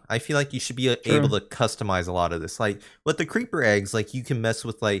 I don't know. I feel like you should be able to customize a lot of this. Like with the creeper eggs, like you can mess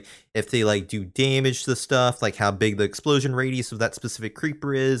with like if they like do damage to stuff, like how big the explosion radius of that specific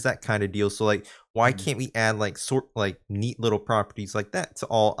creeper is, that kind of deal. So like why can't we add like neat little properties like that to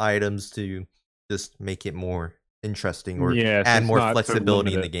all items to just make it more interesting or Yeah, so add it's more not so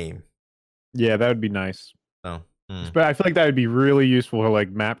flexibility in the limited. game? Yeah, that would be nice. So But I feel like that would be really useful for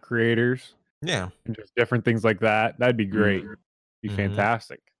like map creators yeah. and just different things like that. That'd be great. Be Mhm.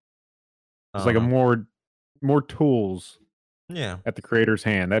 fantastic. Just I like a don't more tools Yeah. at the creator's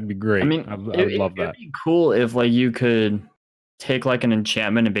hand. That'd be great. I mean, I would love that. It'd be cool if like you could take like an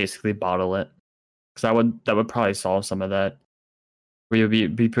enchantment and basically bottle it, because that would probably solve some of that. Where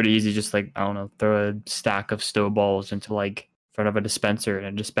you'd be pretty easy, just like I don't know, throw a stack of snowballs into like front of a dispenser and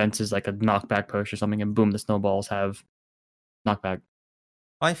it dispenses like a knockback push or something, and boom, the snowballs have knockback.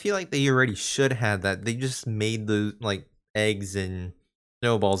 I feel like they already should have that. They just made the like eggs and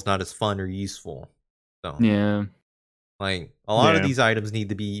snowballs not as fun or useful. So Yeah. like a lot of Yeah. these items need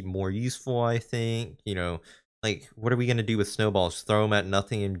to be more useful, I think. Like what are we gonna do with snowballs? Throw them at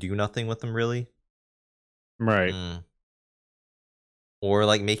nothing and do nothing with them, really? Right. Or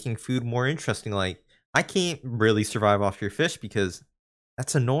like making food more interesting. Like I can't really survive off your fish because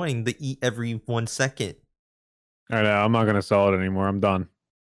that's annoying to eat every 1 second. I know. I'm not gonna sell it anymore. I'm done.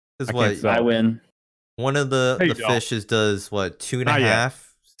 Because I can't what sell I win. one of the Hey, y'all. fishes does what 2.5 Not yet.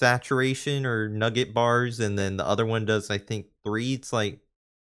 saturation or nugget bars, and then the other one does I think 3. It's like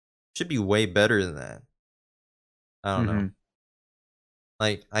should be way better than that. I don't know. Mhm.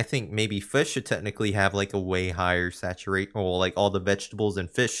 Like I think maybe fish should technically have like a way higher saturation, or like all the vegetables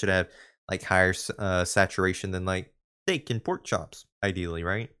and fish should have like higher saturation than like steak and pork chops, ideally,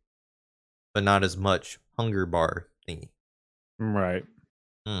 right? But not as much hunger bar thingy. Right.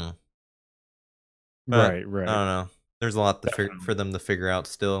 But Right. I don't know. There's a lot for them to figure out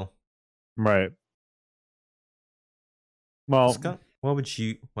still. Right. Well, What would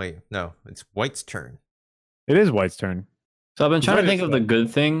you wait? No, it's White's turn. it is White's turn. So I've been trying to Right, think of so- the good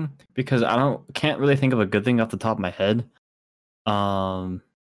thing because can't really think of a good thing off the top of my head.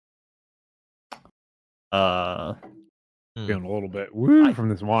 Feeling a little bit woo from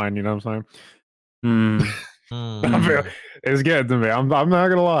this wine. You know what I'm saying? I feel, it's getting to me. I'm not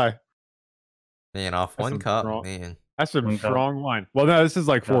gonna lie. Man, off That's one some cup, strong- man. That's some One cup. strong wine. Well, no, this is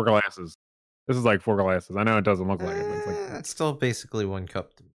like Yeah. 4 glasses. This is like 4 glasses. I know it doesn't look like it, but it's like It's still basically 1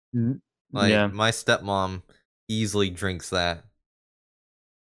 cup. Mm, Like Yeah. my stepmom easily drinks that.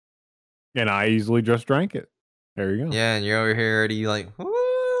 and I easily just drank it. There you go. Yeah, and you're over here already like,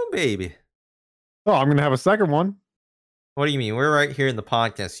 ooh, baby. Oh, I'm gonna have a second one. What do you mean? We're right here in the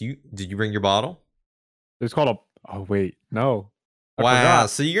podcast. Did you bring your bottle? It's called a. Oh wait, no. I Wow. forgot.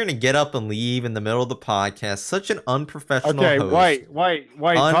 So you're gonna get up and leave in the middle of the podcast? Such an unprofessional Okay, host. wait. What's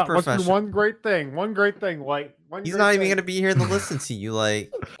the Unprofessional. one great thing? One great thing. Like He's not even gonna be here to listen to you.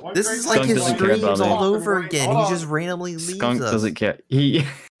 Like this is like Skunk his doesn't care streams about all it. over again. He just randomly leaves Skunk us. doesn't care. He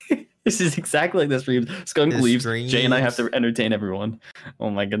This is exactly like the stream. Skunk His leaves. Jay and I have to streams. entertain everyone. Oh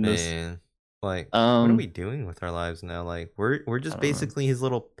my goodness. Man, like, what are Um, we doing with our lives now? Like, we're I just don't know. basically his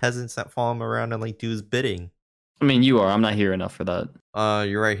little peasants that follow him around and like do his bidding. I mean, you are. I'm not here enough for that.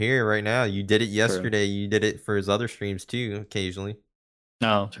 You're right here, right now. You did it yesterday. You did it for his other streams too, occasionally.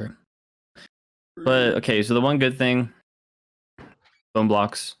 No, sure. But okay, so the one good thing, bone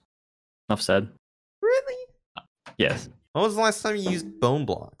blocks. Enough said. Really? Yes. When was the last time you used bone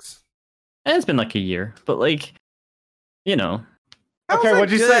blocks? And it's been like a year, but like, you know, How Okay, is that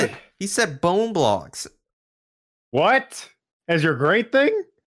what'd you good? say? He said bone blocks. What? As your great thing?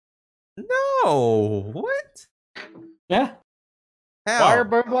 No. What? yeah, How? Why are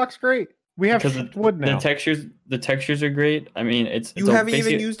bone blocks great? We have because shipped wood now. the textures are great. I mean, it's You a haven't even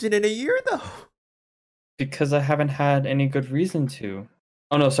basic- used it in a year though. because I haven't had any good reason to.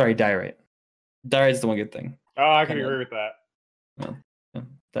 Oh no, sorry, diorite. Diorite's the one good thing. Oh, I can Kinda. agree with that. Yeah,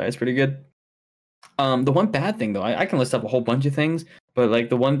 diorite's pretty good. The one bad thing though, I can list up a whole bunch of things, but like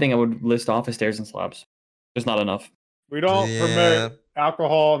the one thing I would list off is stairs and slabs. There's not enough. We don't Yeah. promote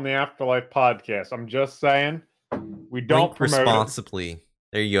alcohol in the Afterlife podcast. I'm just saying. We don't Drink promote responsibly.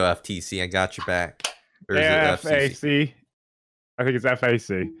 There you go, FTC. I got your back. Or it. is it FCC? FAC. I think it's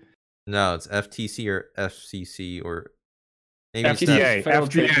FAC. No, it's FTC or FCC or maybe it's FTC FDA, is Federal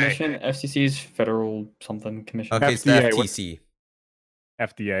Trade FDA. Commission. FCC is Federal something Commission. Okay, it's the FDA, what- FTC.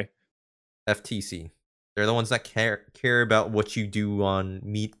 FDA. FTC. They're the ones that care about what you do on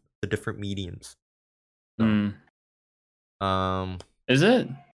the different mediums. Hmm. Is it?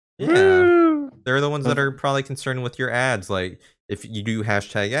 Yeah. Woo! They're the ones that are probably concerned with your ads. Like if you do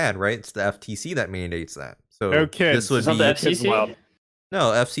hashtag ad, right? It's the FTC that mandates that. So No kids. this would It's not be the Kids FCC? allowed.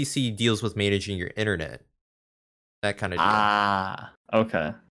 no FCC deals with managing your internet. That kind of deal. Ah,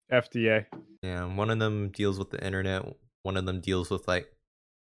 okay. FDA. Yeah, one of them deals with the internet. One of them deals with like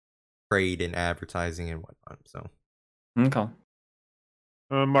trade and advertising and whatnot. So, Okay. I'm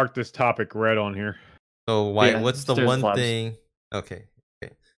gonna mark this topic red on here. so why? Yeah, what's the stairs one slabs. thing? Okay.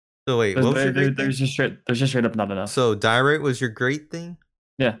 So wait, what was your great thing? There's just straight up not enough. So diorite was your great thing?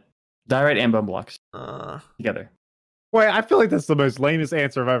 Diorite and bone blocks Uh, together. Wait, I feel like that's the most lamest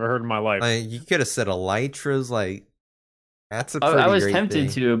answer I've ever heard in my life. like you could have said elytras. Like that's a I pretty was great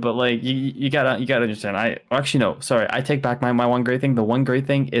tempted thing. to, but like you gotta understand. Actually no, sorry. I take back my one great thing. The one great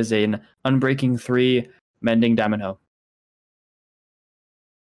thing is an Unbreaking 3 mending diamond hoe.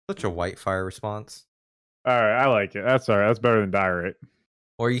 Such a white fire response. All right, I like it. That's all right. That's better than diorite.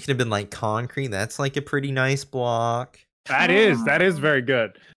 Or you could have been like concrete. That's like a pretty nice block. That is very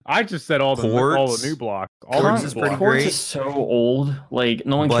good. I just said all the Quartz? new blocks. All Quartz the is new pretty blocks. Quartz great. is so old. Like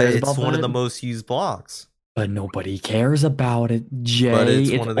no one But cares it's about one that. of the most used blocks. But nobody cares about it, Jay. But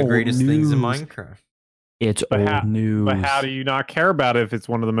it's one of the old greatest things in news. Minecraft. It's But old how- news. But how do you not care about it if it's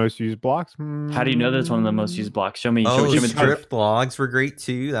one of the most used blocks? How do you know that it's one of the most used blocks? Show me. Oh, show me the proof. stripped logs were great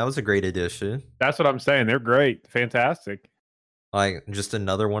too. That was a great addition. That's what I'm saying. They're great. Fantastic. Like just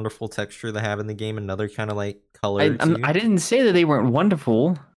another wonderful texture they have in the game. Another kind of like color. too. I didn't say that they weren't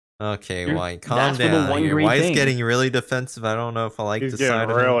wonderful. Okay, You're- White, calm that's for the down one here. great White's thing. getting really defensive. I don't know if I like He's this getting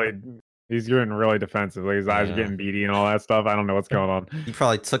side of him. he's getting really defensive. His eyes Yeah. are getting beady and all that stuff. I don't know what's going on. He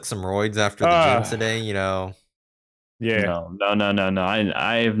probably took some roids after the Ah. gym today. You know, Yeah, No.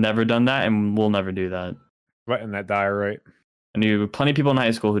 I've never done that and will never do that. letting that die right. I knew plenty of people in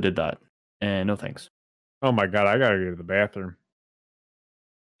high school who did that. And no thanks. Oh my god, I gotta go to the bathroom.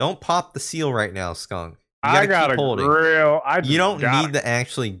 don't pop the seal right now, Skunk. You I gotta gotta keep holding. grill. I You don't need to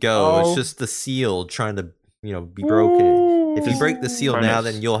actually go. Oh. It's just the seal trying to, be broken. If you Just break the seal now,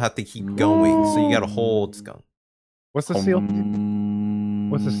 premise. then you'll have to keep going. So you gotta hold, Skunk. What's the seal?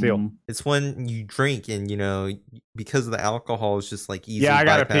 What's the seal? It's when you drink and because of the alcohol is just like easily Yeah, I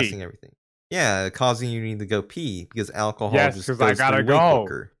gotta bypassing pee. everything. Yeah, causing you to need to go pee because alcohol Yes, just 'cause goes I gotta through way go.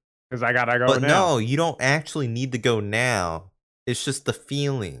 quicker. Because I gotta go But now. no, you don't actually need to go now. It's just the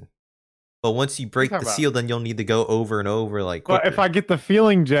feeling. But once you break the talking about? seal, then you'll need to go over and over like But if quicker. I get the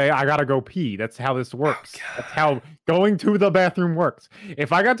feeling, Jay, I gotta go pee. That's how this works. That's how going to the bathroom works.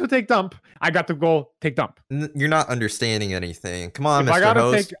 If I got to take dump, I got to go take dump. You're not understanding anything. Come on, If I Mr. gotta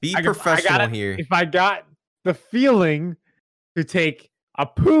Host. take- Be I gotta- professional here. If I got the feeling to take a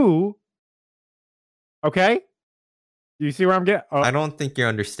poo, okay? Do you see where I'm getting? Oh, I don't think you're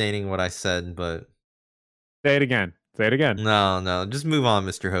understanding what I said, but say it again. Say it again. no. Just move on,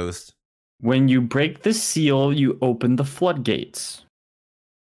 Mr. Host. When you break the seal, you open the floodgates.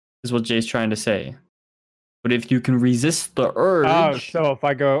 Is what Jay's trying to say. But if you can resist the urge, Oh, so if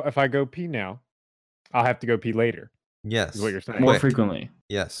I go pee now, I'll have to go pee later. Yes. Is what you're saying? more Quick. frequently.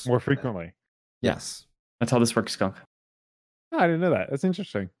 Yes. More frequently. Yes. That's how this works, Skunk. Oh, I didn't know that. That's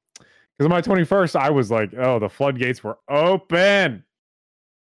interesting. Because on my 21st, I was like, oh, the floodgates were open.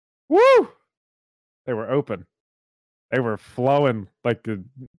 Woo! They were open. They were flowing like the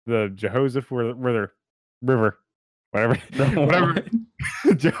Jehoshaphat river, whatever, whatever.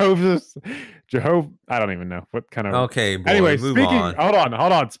 Jehovah. I don't even know what kind of. Okay, boy, Anyway, move speaking. on.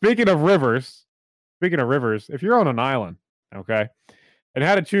 Hold on. Speaking of rivers, if you're on an island, okay, and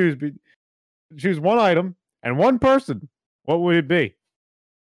had to choose one item and one person, what would it be?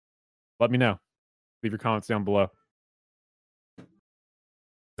 Let me know. Leave your comments down below.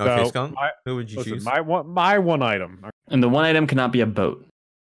 Okay, So, Skunk, who would you listen, choose? my one item. And the one item cannot be a boat.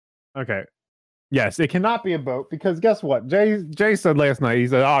 Okay. Yes, it cannot be a boat because guess what? Jay said last night, he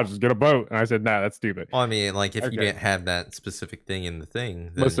said, "Oh, just get a boat." And I said, "Nah, that's stupid." Well, I mean, like, if you Okay. didn't have that specific thing in the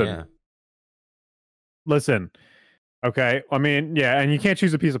thing, then yeah. Listen. Okay. I mean, yeah, and you can't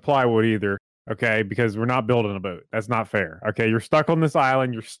choose a piece of plywood either, okay? Because we're not building a boat. That's not fair. Okay. You're stuck on this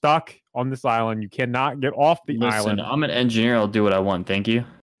island. You cannot get off the Listen, island. I'm an engineer. I'll do what I want. Thank you.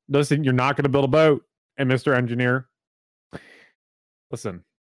 Listen, you're not going to build a boat. And Mr. Engineer, listen.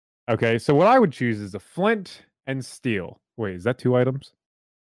 Okay, so what I would choose is a flint and steel. Wait, is that 2 items?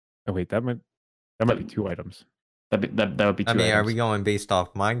 Oh wait, that might be 2 items. That would be 2 I mean, items. are we going based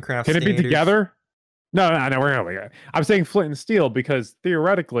off Minecraft Can it be standards? together? No, we're going. I'm saying flint and steel because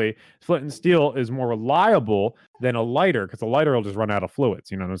theoretically, flint and steel is more reliable than a lighter because a lighter will just run out of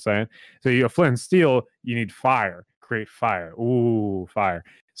fluids. You know what I'm saying? So you have flint and steel, you need fire. Create fire. Ooh, fire.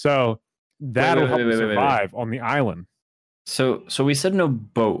 So that'll help you survive on the island. So we said no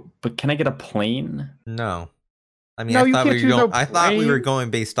boat, but can I get a plane? No. I mean, No, I you thought can't choose no I thought we were plane. going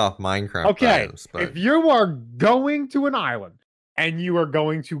based off Minecraft Okay, items, but if you are going to an island and you are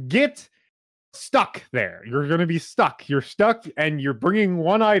going to get stuck there, you're going to be stuck. You're stuck, and you're bringing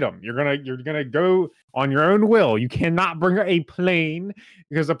one item. You're gonna go on your own will. You cannot bring a plane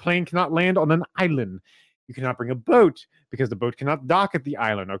because a plane cannot land on an island. You cannot bring a boat because the boat cannot dock at the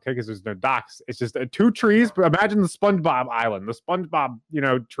island. Okay, because there's no docks. It's just 2 trees. But imagine the SpongeBob island, the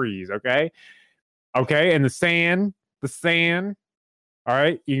SpongeBob, trees. Okay, and the sand. All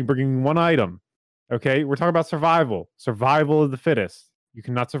right, you're bringing one item. Okay, we're talking about survival. Survival of the fittest. You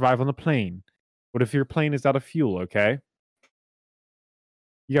cannot survive on the plane. What if your plane is out of fuel? Okay,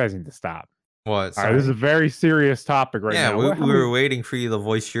 you guys need to stop. what? All right, Sorry. this is a very serious topic right now. Yeah, we were waiting for you to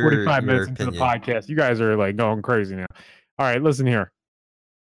voice your 45 minutes into opinion. the podcast. You guys are like going crazy now. All right, listen here.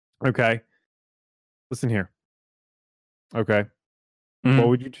 Okay, listen here. Okay, what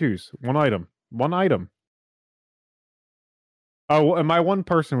would you choose? One item. Oh, and my one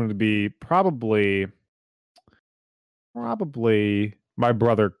person would be probably my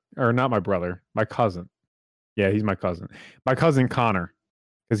brother, or not my brother, my cousin. Yeah, he's my cousin. My cousin Connor,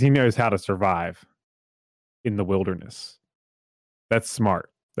 because he knows how to survive in the wilderness. That's smart.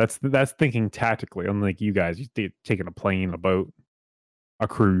 That's thinking tactically. Unlike you guys, you taking a plane, a boat, a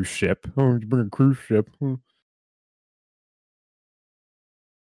cruise ship. Oh, you bring a cruise ship.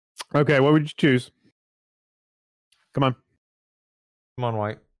 Okay, what would you choose? Come on. Come on,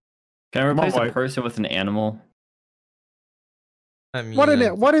 White. Can I replace a White. person with an animal? I mean,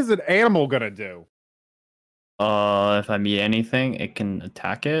 What is an animal gonna do? If I meet anything, it can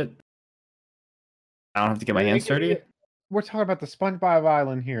attack it. I don't have to get my hands dirty. We're talking about the SpongeBob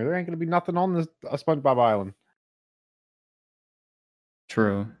Island here. There ain't gonna be nothing on this SpongeBob Island.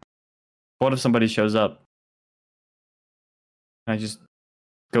 True. What if somebody shows up? I just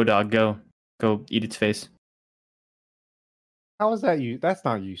go, dog, go eat its face. How is that that's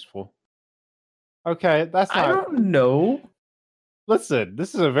not useful. Okay, that's I not. don't know. Listen,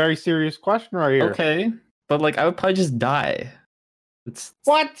 this is a very serious question right here. Okay, but like I would probably just die. It's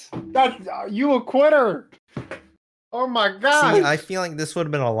What? That's you a quitter? Oh my god! See, I feel like this would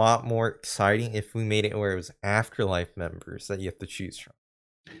have been a lot more exciting if we made it where it was afterlife members that you have to choose from.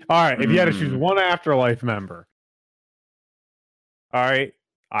 All right, if you had to choose one afterlife member, all right,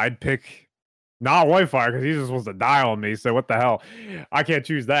 I'd pick not Whitefire because he just wants to die on me. So what the hell? I can't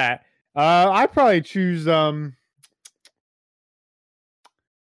choose that. I'd probably choose I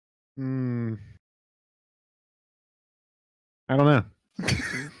don't know.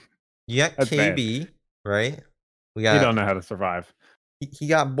 You got That's bad. KB, right? We He got. don't know how to survive. He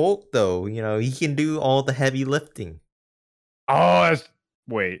got Bolt though. You know, he can do all the heavy lifting. Oh,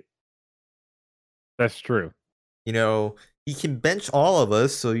 wait. That's true. You know, he can bench all of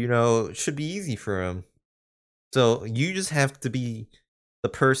us, so you know it should be easy for him. So you just have to be the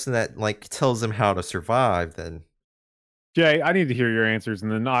person that like tells him how to survive. Then Jay, I need to hear your answers,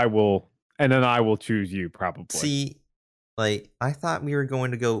 and then I will choose you probably. see, like I thought we were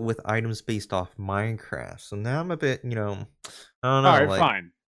going to go with items based off Minecraft, so now I'm a bit, I don't know. all right, like,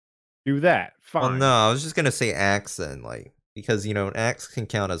 fine. Do that. Well, Fine. no, I was just gonna say axe then, like because an axe can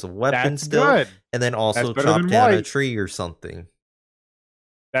count as a weapon That's still, good. and then also better chop than down a white. tree or something.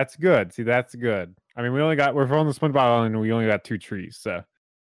 That's good. See, that's good. I mean, we're on the SpongeBob Island and we only got 2 trees, so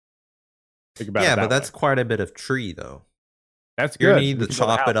think about it Yeah, that but that's way. quite a bit of tree though. That's You good. need We to can build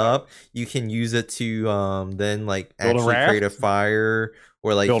a chop it house out of up. You can use it to then like Build a actually create a raft? fire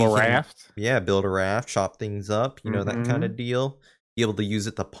or like Build you a can raft. build a raft, chop things up, that kind Mhm. of deal. Be able to use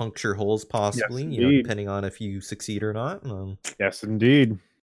it to puncture holes possibly, indeed. depending on if you succeed or not. Yes, indeed.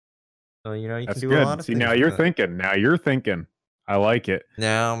 So, you can That's do a lot good. of See, things now with you're that. thinking. Now you're thinking. I like it.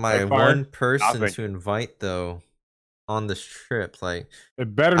 Now, my Right, Fire? one person Nothing. to invite though on this trip, like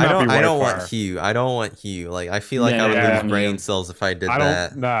It better not be I don't Whitefire. want Hugh. I don't want Hugh. Like I feel like I would Yeah, lose brain yeah. cells if I did I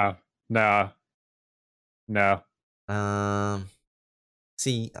that. don't. No.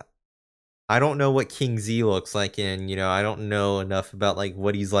 See, I don't know what King Z looks like, and I don't know enough about like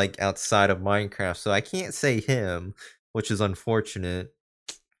what he's like outside of Minecraft, so I can't say him, which is unfortunate.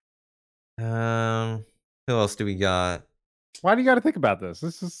 Who else do we got? Why do you got to think about this?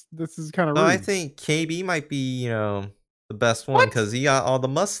 This is kind of rude. I think KB might be, the best one What? because he got all the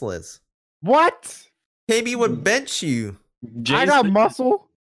muscles. What? KB would bench you. I got muscle.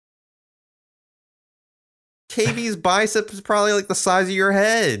 KB's bicep is probably like the size of your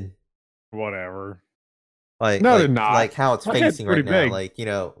head. Whatever. Like, No, like, they're not. like how it's My head's facing right pretty now. big. Like,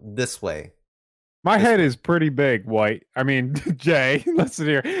 this way. My This head way. is pretty big, White. I mean, Jay, listen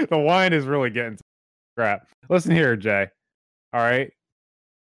here. The wine is really getting to crap. Listen here, Jay. All right.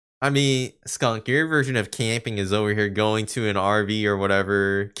 I mean, Skunk, your version of camping is over here going to an RV or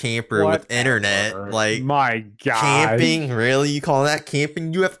whatever camper with internet. Whatever. Like, my God. camping? Really? You call that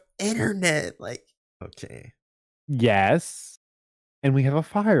camping? You have internet. Like, okay. Yes. And we have a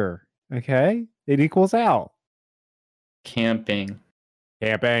fire. Okay. It equals out. Camping.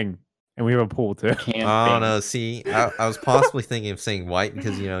 Camping. And we have a pool too. Camping. I don't know. See, I was possibly thinking of saying White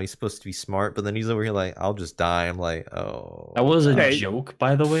because, he's supposed to be smart, but then he's over here like, I'll just die. I'm like, oh. That was a Okay. joke,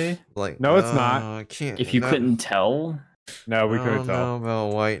 by the way. Like, No, it's not. I can't. If you couldn't tell. No, we I couldn't don't tell. know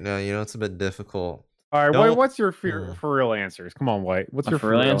about White now. It's a bit difficult. All right. Don't- White, what's your for real answers? Come on, White. What's A your for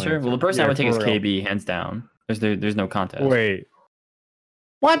real answer? Well, the person I would take is for real. KB, hands down. There's no contest. Wait.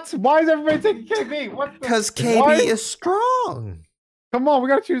 What? Why is everybody taking KB? What? Because KB Why? is strong. Come on, we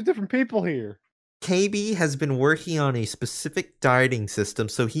gotta choose different people here. KB has been working on a specific dieting system,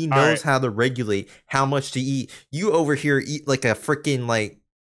 so he knows Alright. how to regulate how much to eat. You over here eat like a freaking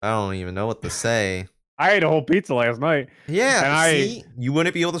I don't even know what to say. I ate a whole pizza last night. Yeah, And see, you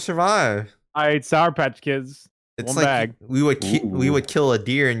wouldn't be able to survive. I ate Sour Patch Kids. It's One like bag. we Ooh. would kill a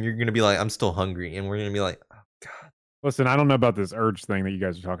deer, and you're gonna be like, I'm still hungry, and we're gonna be like, oh god. Listen, I don't know about this urge thing that you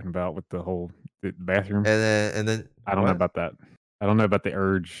guys are talking about with the whole bathroom. And then I don't know what? about that. I don't know about the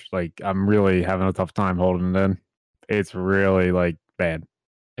urge. Like, I'm really having a tough time holding it in. It's really like bad.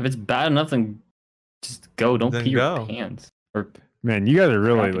 If it's bad enough, then just go. Don't Then pee your go. pants. Or Man, you guys are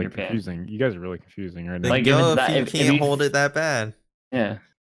really Crap in your like pants. confusing. You guys are really confusing right now. Then Like, if go it's if that- you if can't you- hold it that bad. yeah.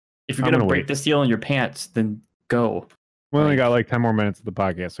 If you're I'm gonna gonna break wait. the seal in your pants, then go. We only like- got like 10 more minutes of the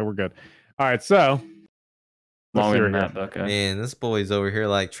podcast, so we're good. All right, so let's Longer see than here. that, but okay. Man, this boy's over here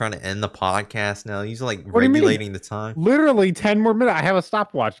like trying to end the podcast now. He's like What do you mean? regulating the time. Literally 10 more minutes. I have a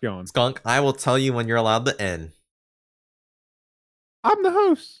stopwatch going. Skunk, I will tell you when you're allowed to end. I'm the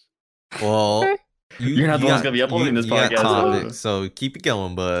host. Well, Okay. You're not the one who's gonna be uploading this you got podcast, topics, so keep it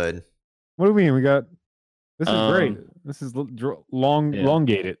going, bud. What do we mean? We got this is great. Um, This is yeah.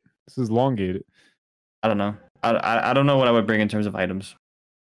 elongated. This is elongated. I don't know. I don't know what I would bring in terms of items. To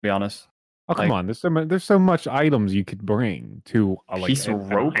be honest, Oh come Like- on! There's so much items you could bring to like piece of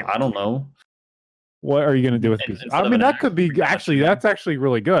rope. I don't know. What are you gonna do with In- this? instead I of mean, an that axe, could be you could actually. actually- That's actually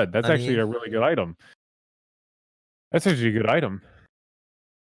really good. That's I actually mean- a really good item. That's actually a good item.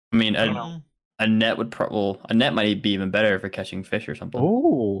 I mean, Um, a net would a net might be even better for catching fish or something.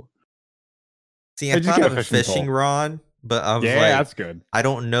 Oh, See, Hey, I just thought get of a a fishing fishing pole. rod, but I was yeah, like, that's good. I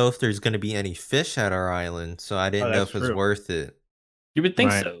don't know if there's going to be any fish at our island, so I didn't know that's if it's true. worth it. You would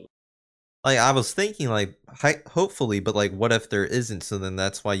think Right. so. Like, I was thinking, like, hopefully, but like, what if there isn't? So then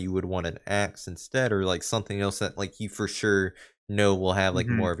that's why you would want an axe instead, or like something else that like you for sure know will have like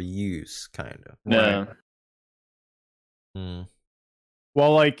Mhm. more of a use, kind of. No. Hmm.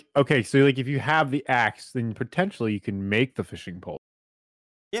 Well, like okay, so like if you have the axe, then potentially you can make the fishing pole,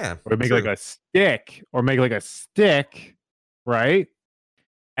 Yeah. or make true. like a stick, right?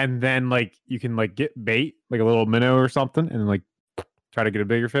 And then like you can like get bait, like a little minnow or something, and then like try to get a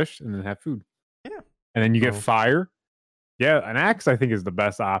bigger fish, and then have food. Yeah. And then you get Oh. fire. Yeah, an axe I think is the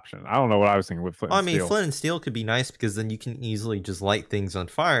best option. I don't know what I was thinking with flint Well, I and mean, steel. flint and steel could be nice because then you can easily just light things on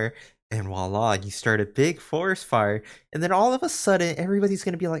fire, and voila, you start a big forest fire, and then all of a sudden, everybody's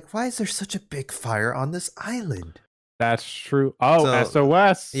gonna be like, "Why is there such a big fire on this island?" That's true. Oh, So,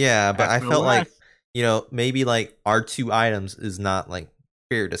 SOS. yeah, but I felt like, SOS. maybe like our two items is not like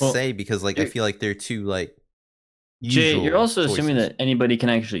fair to Well, say because like I feel like they're two like Jay, you're usual also assuming choices. that anybody can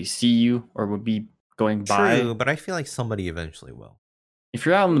actually see you or would be going by. True, but I feel like somebody eventually will. If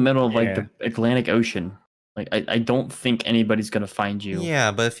you're out in the middle of like Yeah. the Atlantic Ocean, like I don't think anybody's gonna find you.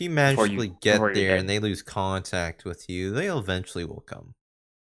 Yeah, but if you before you- magically before get you're there dead. and they lose contact with you, they eventually will come.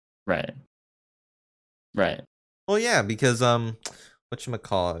 Right. Right. Well, yeah, because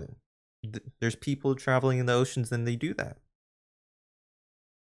whatchamacallit, there's people traveling in the oceans and they do that.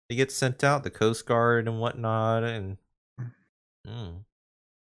 They get sent out, the Coast Guard and whatnot, and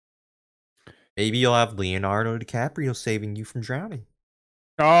maybe you'll have Leonardo DiCaprio saving you from drowning.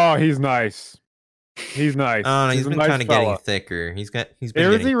 Oh, he's nice. He's nice. Oh, no, he's he's a been nice kind of getting fella. thicker. He's been Is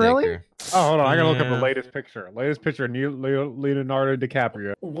getting he really? thicker. Oh, hold on. I gotta look up the Yeah. latest picture. Latest picture of Leonardo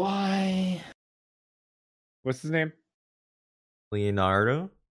DiCaprio. Why? What's his name? Leonardo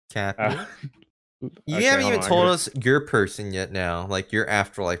DiCaprio. You okay, haven't hold even on, I told gotta- us your person yet now, like your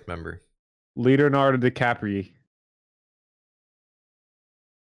afterlife member. Leonardo DiCaprio.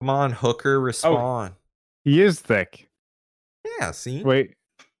 Come on, Hooker, respond. He is thick. Yeah, see? Wait.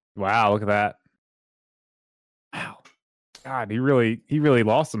 Wow, look at that. Wow. God, he really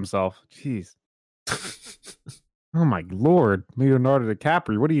lost himself. Jeez. Oh my lord, Leonardo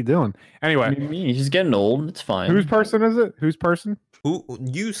DiCaprio, what are you doing? Anyway, He's just getting old. It's fine. whose person is it? Whose person? Who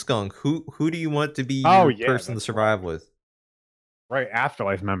you skunk? Who do you want to be Oh, your yeah, person to that's survive with? Right,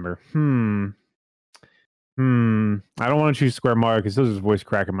 afterlife member. I don't want to choose Square Mario because his voice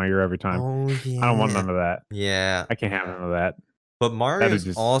crack in my ear every time. Oh yeah. I don't want none of that. Yeah, I can't have none of that. but Mario's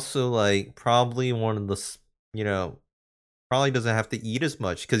just- also like probably one of the probably doesn't have to eat as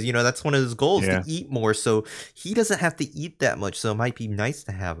much because that's one of his goals Yeah. to eat more. So he doesn't have to eat that much. So it might be nice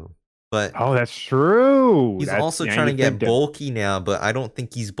to have him. But Oh, that's true. he's That's- also yeah, trying to you get think that- bulky now, but I don't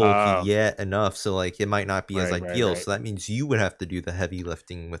think he's bulky yet enough. So like it might not be as Right, ideal. right. So that means you would have to do the heavy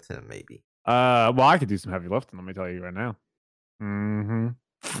lifting with him, maybe. Well, I could do some heavy lifting. Let me tell you right now.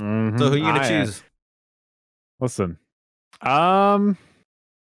 Mm-hmm. So who you gonna choose? Listen,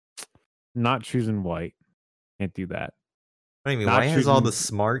 not choosing white. Can't do that. I mean, Not White has all choosing- the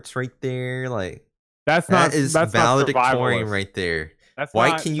smarts right there. Like That's not. that is that's not valedictorian survivalist. right there. That's White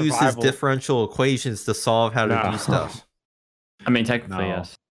not can use his survival. differential equations to solve how to No. do stuff. I mean, technically, No.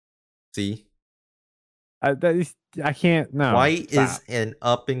 yes. See, I can't. No. White stop. is an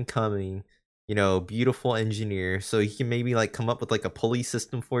up and coming, beautiful engineer. So he can maybe like come up with like a pulley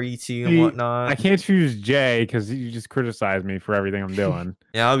system for you too and See, whatnot. I can't choose Jay because you just criticize me for everything I'm doing.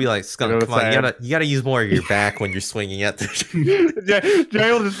 Yeah, I'll be like, You know Skunk, what come on, I'm you gotta use more of your back when you're swinging at the.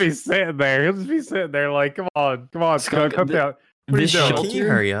 Jay will just be sitting there. He'll just be sitting there like, come on, Skunk, come down. What are you This doing? shelter, Can you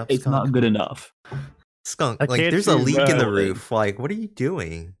hurry up, it's Skunk? not good enough. Skunk, I like can't there's a choose leak in the that. roof. Like, what are you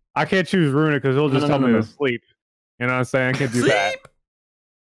doing? I can't choose Runa because he'll just No, tell no, me no. to sleep. You know what I'm saying? I can't do that.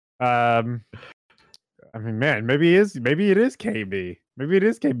 I mean, man, maybe it is KB. Maybe it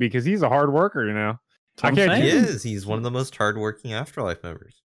is KB because he's a hard worker. That's what I I'm can't He saying. is. He's one of the most hardworking Afterlife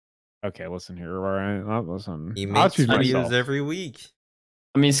members. Okay, listen here. All right, listen. He I'll makes choose videos myself. every week.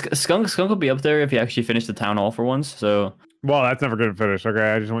 I mean, Skunk will be up there if you actually finish the town hall for once. So Well, that's never going to finish. Okay,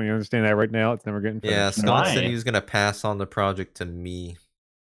 I just want you to understand that right now. It's never getting finished. Yeah, Skunk said Why? he was gonna pass on the project to me.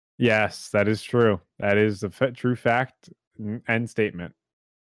 Yes, that is true. That is a true fact and statement.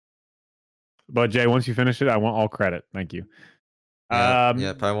 But Jay, once you finish it, I want all credit. Thank you.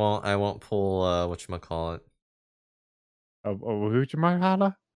 Yep. I won't pull whatchamacallit.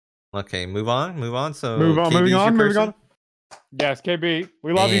 Who'chamacallit? Okay, move on. So Moving KB's your on. person? Yes, KB.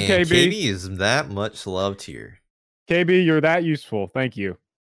 We love you, And KB. KB is that much loved here. KB, you're that useful. Thank you.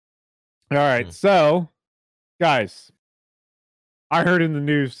 All right, Hmm. so guys, I heard in the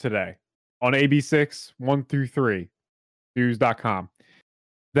news today on AB6 1 through 3 news.com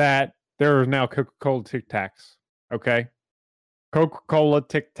that there are now Coca-Cola Tic Tacs. Okay, Coca-Cola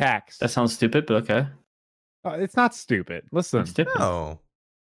Tic Tacs. that sounds stupid, but okay. It's not stupid. Listen, It's stupid. Oh,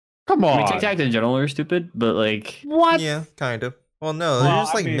 come I on. mean, Tic Tacs in general are stupid, but like, What? yeah, kind of. Well, no, they're Well,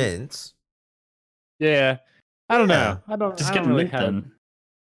 just I like mean- mints. Yeah. I don't Yeah. know. I don't. just I get don't really mint have. then.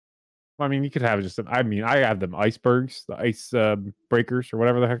 I mean, you could have just. I mean, I have them icebergs, the ice breakers, or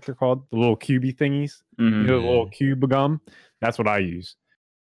whatever the heck they're called, the little cubey thingies. Mhm. You know, the little cube of gum. That's what I use.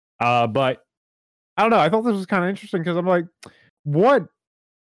 But I don't know. I thought this was kind of interesting because I'm like, what?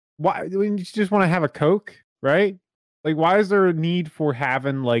 Why? I mean, you just want to have a Coke, right? Like, why is there a need for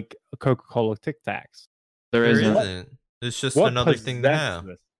having like a Coca-Cola Tic Tacs? There There isn't. isn't. It's just another thing to possessed have.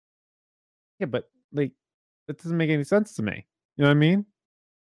 this? Yeah, but like, that doesn't make any sense to me. You know what I mean?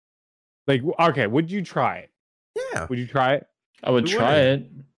 Like, okay, would you try it? Yeah. Would you try it? I would Who try wouldn't?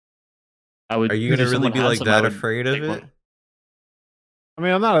 it. I would. Are you if gonna really someone be has like some, I that would afraid of take it? one. I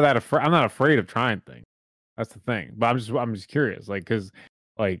mean, I'm not that afraid. I'm not afraid of trying things. That's the thing. But I'm just curious, like, because,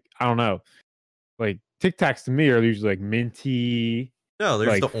 like, I don't know, like Tic Tacs to me are usually like minty, No,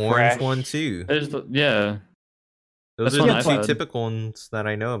 there's like the orange one fresh. too. There's the yeah. Those That's are one the I've two had. typical ones that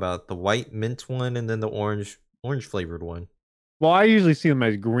I know about. The white mint one and then the orange flavored one. Well, I usually see them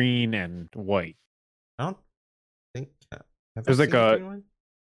as green and white. I don't think have There's I like seen the a green one?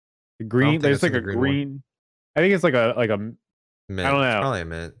 the green. think There's I've like seen a the green one. green. I think it's like a Mint. don't It's know. probably a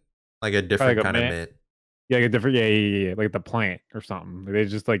mint. Like a different like a kind of mint. mint. yeah, like a different yeah, like the plant or something. They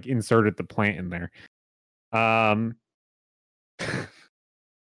just like inserted the plant in there.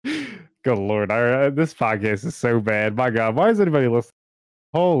 Good lord, this podcast is so bad. My God, why is anybody listening?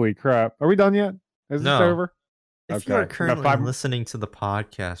 Holy crap! Are we done yet? Is this No. over? If you are Okay, we got currently 5 listening to the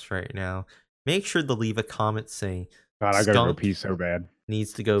podcast right now, make sure to leave a comment saying God, I gotta go Skunk pee so bad.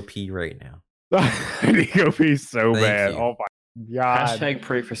 needs to go pee right now. I need to go pee so Thank bad. you. Oh my God! Hashtag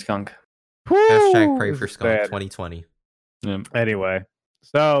pray for skunk. Hashtag Woo, pray this for is Skunk bad. 2020. Yeah. Anyway,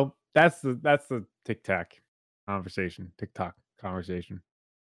 so that's the TikTok conversation. TikTok conversation.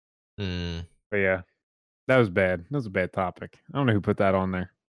 Hmm. But yeah, that was bad. That was a bad topic. I don't know who put that on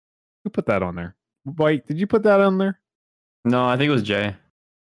there. Who put that on there? Wait, did you put that on there? No, I think it was Jay.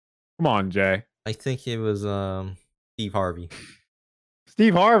 Come on, Jay. I think it was Steve Harvey.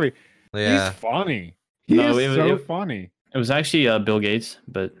 Steve Harvey. Yeah. He's funny. He No, is it- so it- funny. It was actually Bill Gates,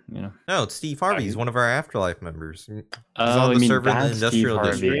 but you know. No, it's Steve Harvey. He's one of our Afterlife members. He's Oh, on I the mean, server in the that's Steve industrial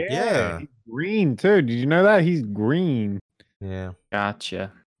Harvey. district. Yeah. He's green too. Did you know that? He's green. Yeah.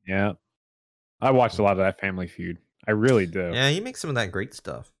 Gotcha. Yeah. I watched a lot of that Family Feud. I really do. Yeah, he makes some of that great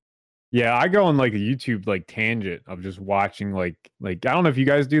stuff. Yeah, I go on like a YouTube like tangent of just watching like I don't know if you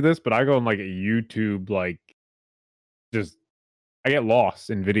guys do this, but I go on like a YouTube like just I get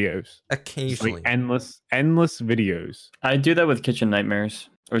lost in videos. Just, Occasionally. like endless videos. I do that with Kitchen Nightmares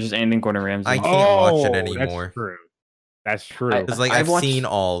or just anything Gordon Ramsay. I can't watch it That's anymore. true. That's true. I- Because like I've I've watched- seen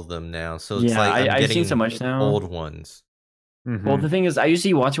all of them now, so it's Yeah, like I'm I've getting seen so much now. old ones. Mhm. Well, the thing is, I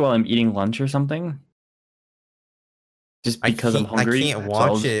usually watch it while I'm eating lunch or something. Just because I'm hungry. I can't so I'll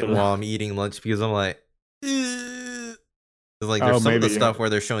watch just it put it- while I'm eating lunch because I'm like, "Ugh." 'Cause, like Oh, there's some of the maybe. stuff where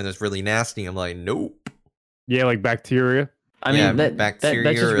they're showing this really nasty. I'm like, nope. Yeah, like bacteria. I mean, yeah, that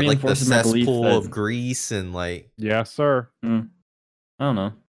bacteria just or like the reinforces my belief cesspool that of grease and like Yes, sir. I don't know.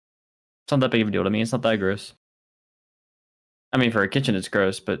 It's not that big of a deal to me. It's not that gross. I mean, for a kitchen, it's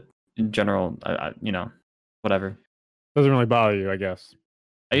gross, but in general, I you know, whatever. Doesn't really bother you, I guess.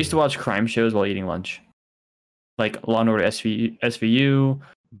 I used to watch crime shows while eating lunch, like Law and Order SVU,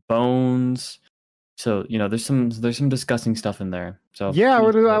 Bones. So you know, there's some disgusting stuff in there. So Yeah, I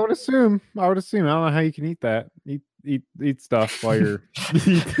would assume. I don't know how you can eat that. Eat stuff while you're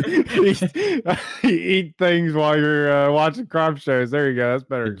eat things while you're watching crime shows. There you go. That's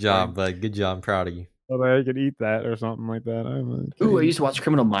better. good job, explained. bud. Good job. I'm proud of you. So that I could eat that or something like that. Ooh, I used to watch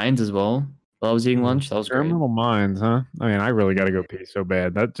Criminal Minds as well while I was eating lunch. That was great. Criminal Minds, huh? I mean, I really got to go pee so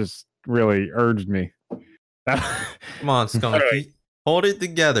bad. That just really urged me. Come on, Skunk. Alright. Hold it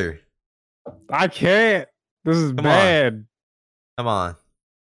together. I can't. This is Come on. bad. Come on.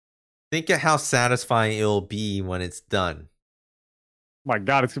 Think of how satisfying it'll be when it's done. My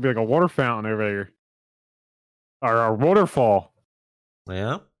God, it's gonna be like a water fountain over here, or a waterfall.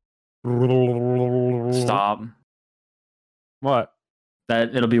 Yeah. Stop. What?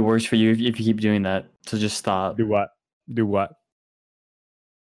 That it'll be worse for you if you keep doing that. So just stop. Do what? Do what?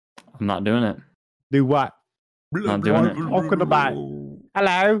 I'm not doing it. Do what? Not doing it. Talking about.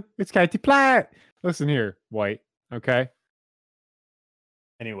 Hello, it's Katie Platt. Listen here, White. Okay.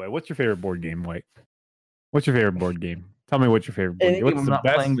 Anyway, what's your favorite board game, White? What's your favorite board game? Tell me what's your favorite board game. What's I'm the not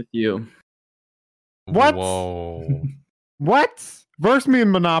best? playing with you. What? Whoa. What? Verse me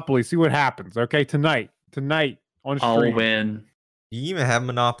in Monopoly. See what happens. Okay, tonight on I'll stream. Do win. you even have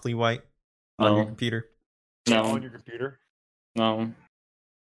Monopoly White on your No. computer? No. On your computer. No.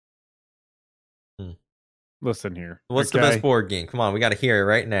 Listen here. What's the okay? best board game? Come on, we got to hear it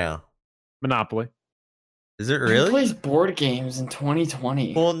right now. Monopoly. Is it Who really? plays board games in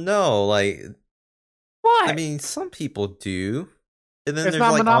 2020? Well, no. Like, What? I mean, some people do, and then It's there's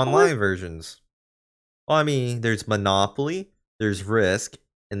not like Monopoly? online versions. Well, I mean, there's Monopoly, there's Risk,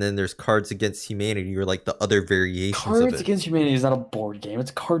 and then there's Cards Against Humanity, or like the other variations of Cards it. Against Humanity is not a board game. It's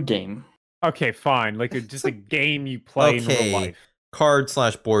a card game. Okay, fine. Like just a game you play in real Okay, life.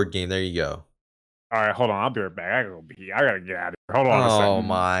 card/board game. There you go. All right, hold on. I'll be right back. I gotta pee. I gotta get out of here. Hold on a Oh second.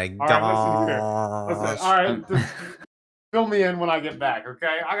 my All right, listen here. Listen. gosh. All right, just fill me in when I get back.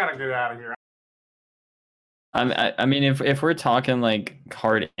 Okay, I gotta get out of here. I mean, if we're talking like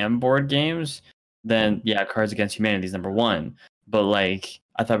card and board games, then yeah, Cards Against Humanity is number one. But like,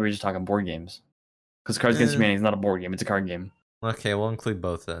 I thought we were just talking board games, because Cards Against Humanity is not a board game; it's a card game. Okay, we'll include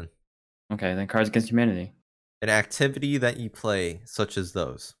both then. Okay, then Cards Against Humanity. An activity that you play, such as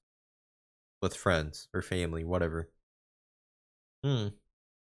those, with friends or family, whatever. I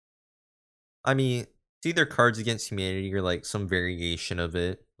mean, it's either Cards Against Humanity or like some variation of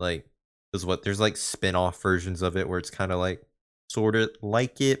it. Like, there's like spin-off versions of it where it's kind of like sort of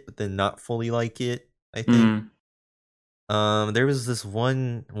like it, but then not fully like it, I think. There was this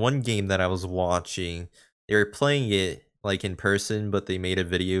one game that I was watching. They were playing it like in person, but they made a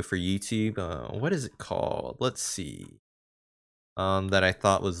video for YouTube. What is it called? Let's see. That I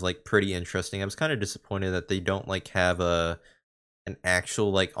thought was like pretty interesting. I was kind of disappointed that they don't like have an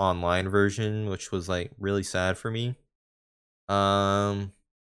actual like online version, which was like really sad for me.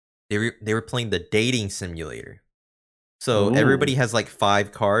 They were playing the dating simulator. So everybody has like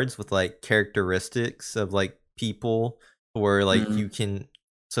 5 cards with like characteristics of like people where like you can.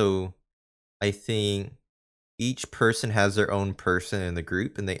 So I think each person has their own person in the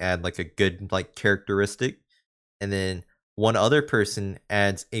group, and they add like a good like characteristic, and then one other person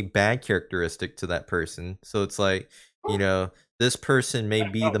adds a bad characteristic to that person. So it's like, you know, this person may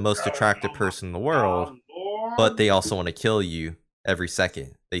be the most attractive person in the world, but they also want to kill you every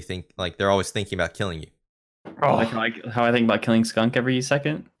second. They think like they're always thinking about killing you. Like how I think about killing Skunk every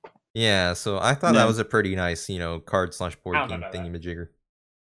second. Yeah, so I thought that was a pretty nice, you know, card/board game thingy-majigger.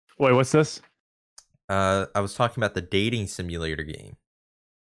 Wait, what's this? I was talking about the dating simulator game.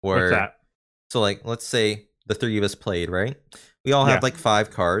 Where, What's that? So like, let's say the 3 of us played, right? We all have like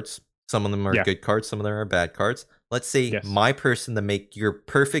 5 cards. Some of them are good cards, some of them are bad cards. Let's say my person to make your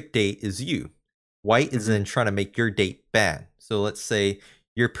perfect date is you. White is then trying to make your date bad. So let's say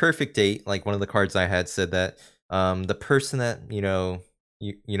your perfect date, like one of the cards I had said that the person that you know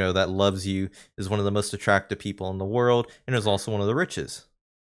that loves you is one of the most attractive people in the world and is also one of the richest.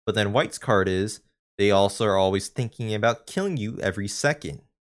 But then White's card is they also are always thinking about killing you every second.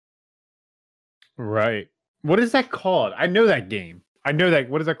 Right. What is that called? I know that game. I know that.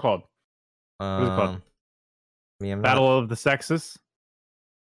 What is that called? What is it called? I mean, Battle of the Sexes?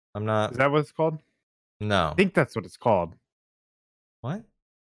 I'm not. Is that what it's called? No. I think that's what it's called. What?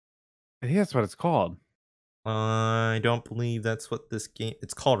 I think that's what it's called. I don't believe that's what this game.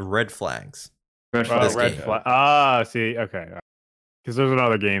 It's called Red Flags. Red Flag. Ah, see, okay. Because there's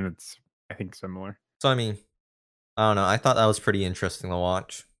another game that's I think similar. So I mean, I don't know. I thought that was pretty interesting to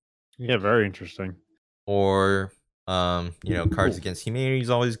watch. Yeah, very interesting. Or you know, Cards Against Humanity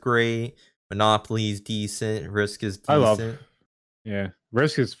is always great. Monopoly is decent. Risk is decent. Yeah,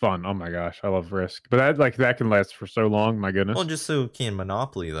 Risk is fun. Oh my gosh, I love Risk. But that can last for so long. My goodness. Well, just so can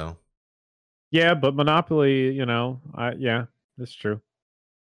Monopoly though. Yeah, but Monopoly, you know, yeah, that's true.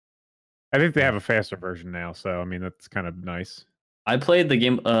 I think they have a faster version now, so I mean that's kind of nice. I played the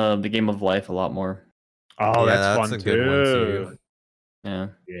game of Life a lot more. Oh, yeah, that's fun a good one too.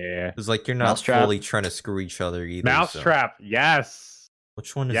 Yeah. It's like you're not fully trying to screw each other either. Mousetrap, yes.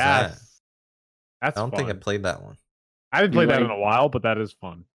 Which one is that? That's I don't think I played that one. I haven't played that in a while, but that is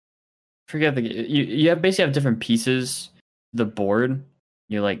fun. Forget you basically have different pieces. The board,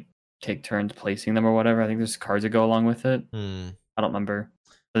 you like take turns placing them or whatever. I think there's cards that go along with it. I don't remember.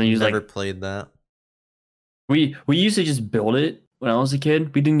 But then you never played that. We used to just build it when I was a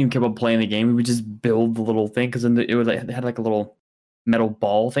kid. We didn't even care about playing the game. We would just build the little thing because then it had like a little metal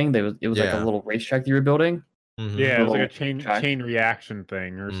ball thing. It was like a little racetrack that you were building. Yeah, it was like a chain reaction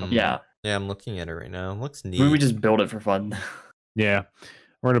thing or something. Yeah. Yeah, I'm looking at it right now. It looks neat. We would just build it for fun. Yeah.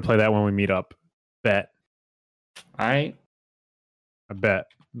 We're gonna play that when we meet up. Bet. Alright. I bet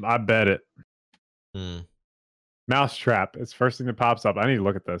it. Mousetrap. It's first thing that pops up. I need to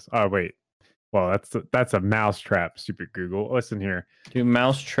look at this. Oh wait. Well, that's a Mousetrap. Stupid Google. Listen here. Do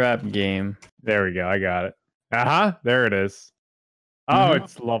Mousetrap game. There we go. I got it. There it is. Oh,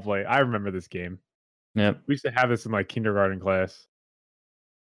 it's lovely. I remember this game. Yep. We used to have this in like kindergarten class.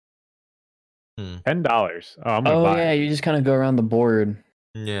 $10. Oh, I'm gonna buy yeah, you just kind of go around the board.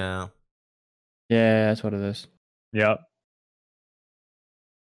 Yeah. Yeah, that's what it is. Yep.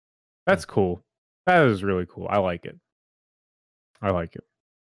 That's cool. That is really cool. I like it.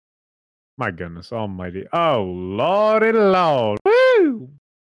 My goodness almighty. Oh, lordy lord. Woo!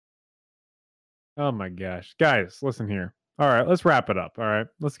 Oh my gosh. Guys, listen here. All right, let's wrap it up. All right,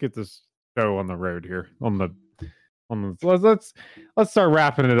 let's get this show on the road here. Let's start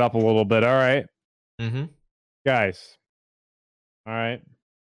wrapping it up a little bit. All right, guys. All right.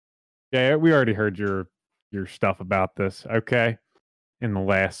 Yeah, we already heard your stuff about this. Okay, in the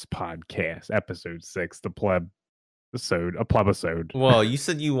last podcast, episode 6, the plebisode. Well, you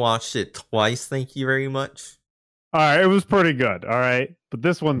said you watched it twice. Thank you very much. All right, it was pretty good. All right, but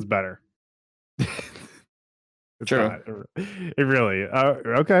this one's better. True. It really.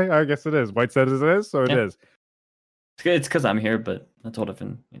 Okay, I guess it is. White said it is, so it is. It's because I'm here, but that's a whole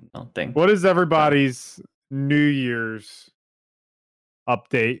different thing. What is everybody's New Year's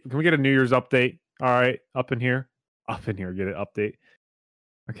update? Can we get a New Year's update? All right, up in here, get an update.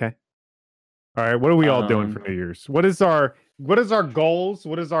 Okay. All right, what are we all doing for New Year's? What is our goals?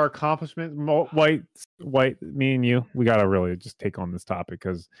 What is our accomplishment? White, me and you, we gotta really just take on this topic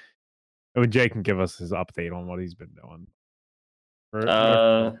because Jay can give us his update on what he's been doing.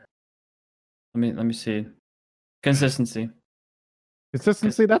 Let me see. Consistency.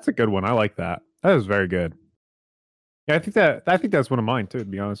 That's a good one. I like that. That is very good. Yeah, I think that's one of mine too, to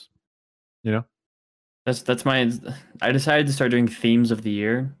be honest. You know? That's my I decided to start doing themes of the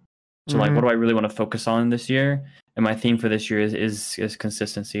year. So like what do I really want to focus on this year? And my theme for this year is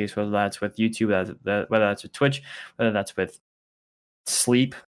consistency. So whether that's with YouTube, whether that's with Twitch, whether that's with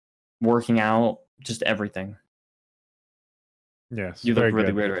sleep, working out, just everything. Yes. You look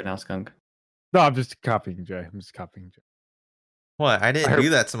really weird right now, Skunk. No, I'm just copying Jay. What? I didn't do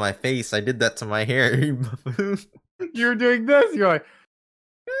that to my face. I did that to my hair. You're doing this. You're like,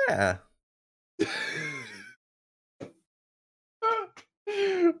 yeah.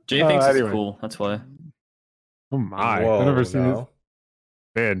 Jay thinks it's cool. That's why. Oh my! I've never seen this.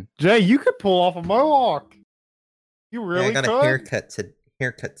 Man, Jay, you could pull off a mohawk. You really? Yeah, I got a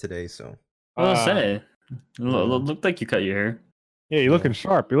haircut today, so. I was gonna say, looked like you cut your hair. Yeah, you're looking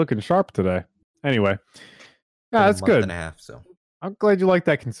sharp. You're looking sharp today. Anyway, yeah, that's good. And a half, so. I'm glad you like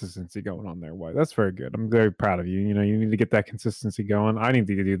that consistency going on there, White. That's very good. I'm very proud of you. You know, you need to get that consistency going. I need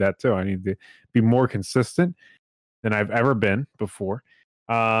to do that too. I need to be more consistent than I've ever been before.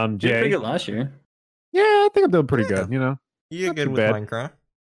 Jay, you did pretty good last year. Yeah, I think I'm doing pretty good. You know, you did good with Minecraft.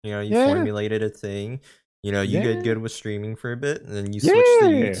 You know, you formulated a thing. You know, you did good with streaming for a bit, and then you switched to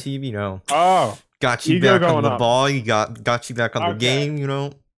YouTube. You know, got you back on the ball. You got you back on the game. You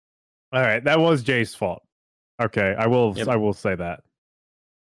know. All right, that was Jay's fault. Okay, I will say that.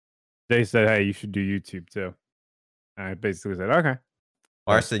 Jay said, "Hey, you should do YouTube too." And I basically said, "Okay."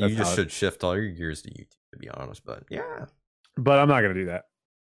 Well, I said you just should shift all your gears to YouTube, to be honest. But yeah, but I'm not gonna do that.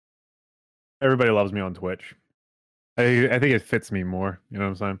 Everybody loves me on Twitch. I think it fits me more. You know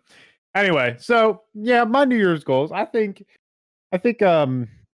what I'm saying? Anyway, so yeah, my New Year's goals. I think I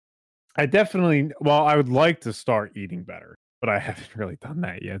definitely. Well, I would like to start eating better, but I haven't really done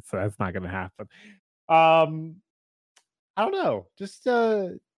that yet, so that's not gonna happen. I don't know. Just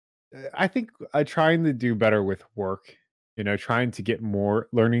I think trying to do better with work. You know, trying to get more,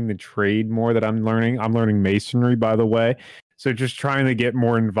 learning the trade more that I'm learning. I'm learning masonry, by the way. So just trying to get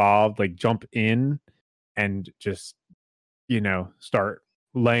more involved, like jump in and just, you know, start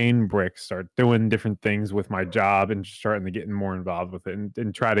laying bricks, start doing different things with my job and just starting to get more involved with it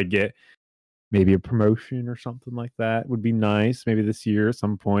and try to get maybe a promotion or something like that would be nice. Maybe this year at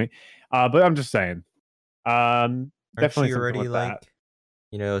some point. But I'm just saying. Definitely you already like,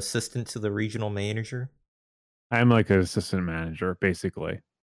 you know, assistant to the regional manager? I'm like an assistant manager, basically.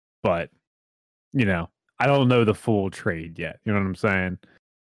 But, you know, I don't know the full trade yet. You know what I'm saying?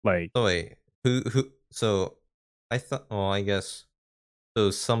 Like, oh wait, who? So, I thought. Well, I guess. So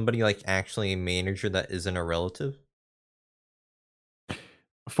somebody like actually a manager that isn't a relative.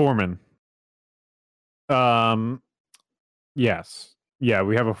 Foreman. Yes, yeah,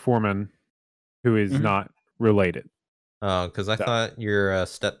 we have a foreman who is not related. Oh, because I thought your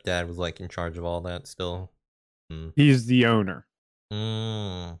stepdad was like in charge of all that still. He's the owner. He's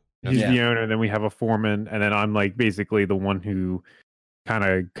the owner. Then we have a foreman, and then I'm like basically the one who kind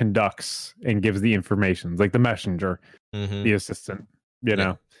of conducts and gives the information, like the messenger, the assistant, you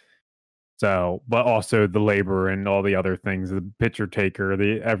know. So, but also the labor and all the other things, the picture taker,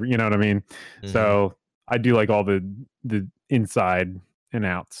 you know what I mean. So I do like all the inside and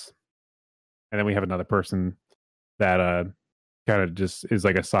outs, and then we have another person that kind of just is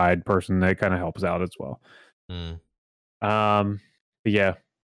like a side person that kind of helps out as well. But yeah.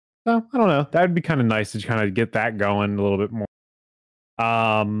 So, I don't know. That would be kind of nice to kind of get that going a little bit more.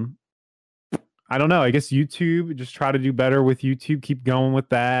 I don't know. I guess YouTube, just try to do better with YouTube. Keep going with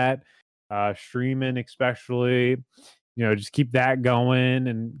that. Streaming, especially. You know, just keep that going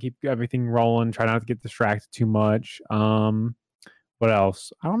and keep everything rolling. Try not to get distracted too much. What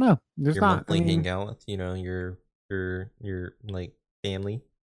else? I don't know. There's Your not. monthly I mean, hangout with, your like family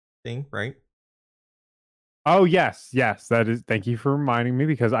thing, right? oh yes, yes. That is. Thank you for reminding me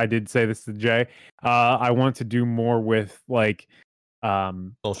because I did say this to Jay. I want to do more with like,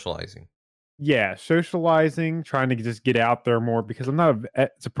 Socializing. yeah, socializing, trying to just get out there more because I'm not.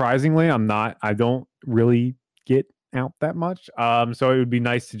 Surprisingly, I'm not. I don't really get out that much. So it would be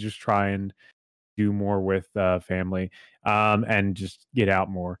nice to just try and do more with family, and just get out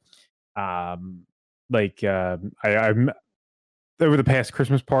more. Like I'm over the past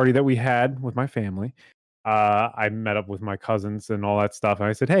Christmas party that we had with my family. I met up with my cousins and all that stuff, and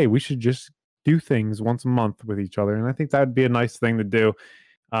I said, "Hey, we should just do things once a month with each other," and I think that'd be a nice thing to do.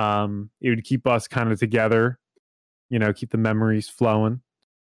 It would keep us kind of together, keep the memories flowing,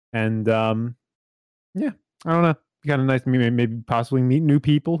 and yeah, I don't know, kind of nice to maybe possibly meet new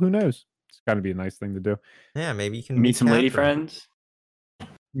people. Who knows? It's got to be a nice thing to do. Yeah, maybe you can Meet some lady Catherine. friends.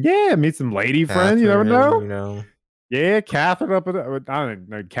 Yeah, meet some lady friends. You never Catherine, know. Yeah, Catherine up at the, I don't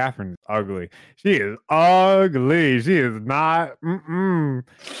know. Catherine is ugly. She is ugly. She is not.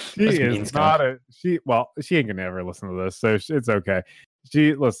 She That's is mean, Skunk. not a. She well, she ain't gonna ever listen to this, so it's okay.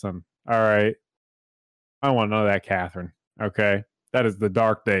 She listen. All right, I don't want to know that Catherine. Okay, that is the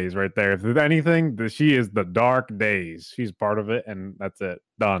dark days right there. If there's anything, she is the dark days. She's part of it, and that's it.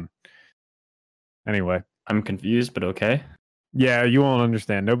 Done. Anyway, I'm confused, but okay. yeah, you won't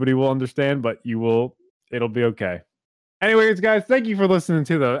understand. Nobody will understand, but you will. It'll be okay. Anyways, guys, thank you for listening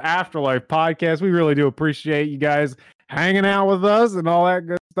to the Afterlife podcast. We really do appreciate you guys hanging out with us and all that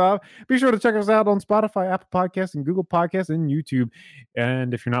good stuff. Be sure to check us out on Spotify, Apple Podcasts, and Google Podcasts, and YouTube.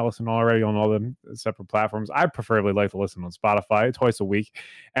 And if you're not listening already on all the separate platforms, I preferably like to listen on Spotify twice a week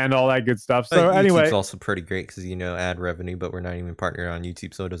and all that good stuff. So But anyway, YouTube's also pretty great because ad revenue, but we're not even partnered on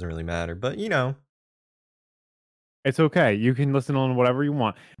YouTube, so it doesn't really matter. But it's okay. You can listen on whatever you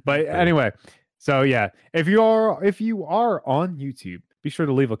want. But Sure. anyway, so yeah, if you are on YouTube, be sure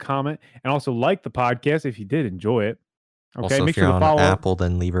to leave a comment and also like the podcast if you did enjoy it. Okay, Also, make if sure you're to on follow Apple,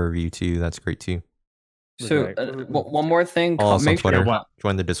 then leave a review too. That's great too. So Right. one more thing. Follow us on Make sure Twitter. what?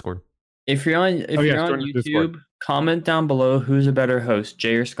 Join the Discord. if you're on yes, you're on join the Discord. YouTube, comment down below who's a better host,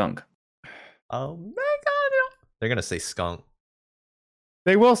 Jay or Skunk. Oh my god! They're gonna say skunk.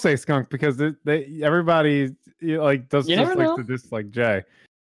 They will say skunk because everybody does You just never like know. to dislike Jay.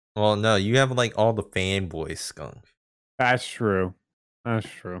 Well, no, you have like all the fanboys skunk. That's true. That's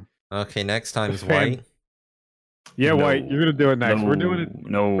true. Okay, next time is fan- White. Yeah, No, White, you're gonna do it next. We're doing it.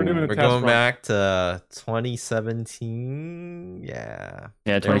 No, we're doing it- We're test going run. back to 2017. Yeah.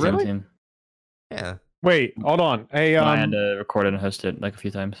 Yeah, Oh, really? 2017. Yeah. Wait, hold on. Hey, I had to record it and host it like a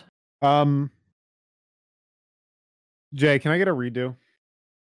few times. Jay, can I get a redo?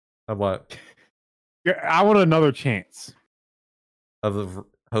 Of what? Yeah, I want another chance. Of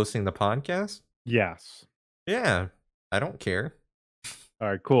hosting the podcast? Yes. Yeah. I don't care. All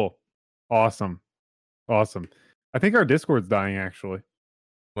right. Cool. Awesome. I think our Discord's dying. Actually,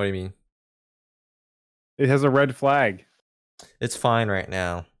 What do you mean? it has a red flag. It's fine right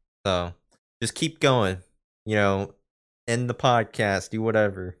now. So just keep going. End the podcast, do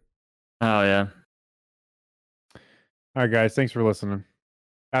whatever. Oh yeah. All right, guys. Thanks for listening.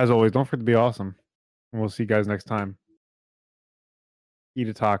 As always, don't forget to be awesome. And we'll see you guys next time. Eat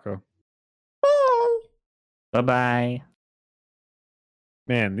a taco. Bye bye.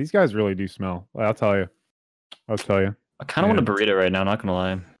 Man, these guys really do smell. I'll tell you. I kind of want a burrito right now. Not gonna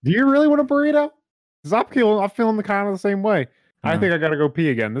lie. Do you really want a burrito? Because I'm feeling the kind of the same way. I Mhm. think I gotta go pee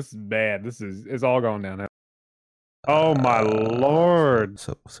again. This is bad. It's all going downhill. Oh my lord.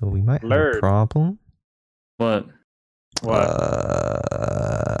 So we might have Lord. a problem. What? What?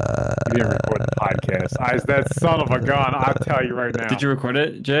 You didn't record the podcast. That son of a gun, I'll tell you right now. Did you record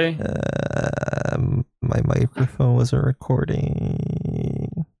it, Jay? My microphone wasn't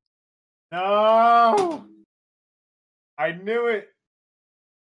recording. No! I knew it.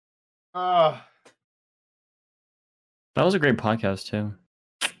 That was a great podcast too.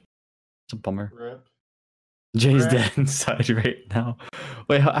 It's a bummer. Rip. Jay's Rip. dead inside right now.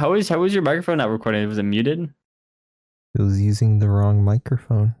 Wait, how was your microphone not recording? Was it muted? It was using the wrong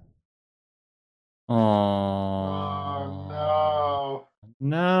microphone. Oh no.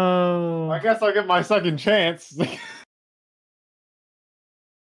 no. I guess I'll get my second chance.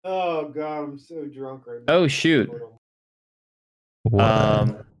 Oh god, I'm so drunk right now. Oh shoot.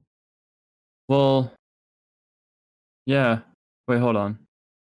 What? Well. Yeah. Wait, hold on.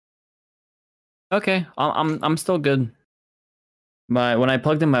 Okay, I'm still good. When I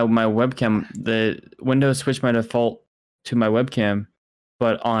plugged in my webcam, the Windows switched my default to my webcam,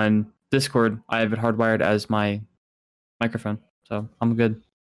 but on Discord I have it hardwired as my microphone. So so I'm good.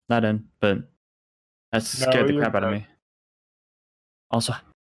 Not in, but that scared the you're crap out of good. me. Also,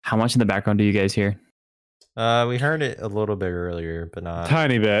 how much in the background do you guys hear? We heard it a little bit earlier, but not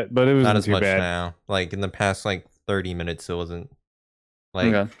Tiny bit, but it wasn't not as too much bad. now. Like in the past, like 30 minutes, it wasn't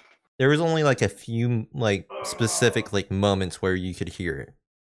like Okay. there was only like a few like specific like moments where you could hear it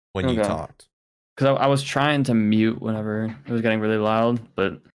when you Okay. talked. Because I was trying to mute whenever it was getting really loud,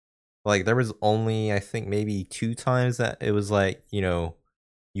 but Like there was only I think maybe 2 times that it was like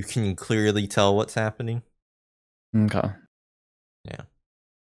you can clearly tell what's happening. okay.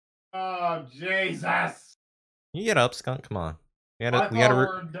 Oh Jesus! You get up, Skunk. Come on. We I gotta thought we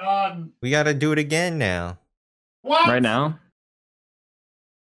were done. we gotta do it again now. What? Right now,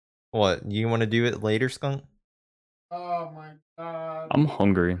 What? You want to do it later, Skunk? Oh my god. I'm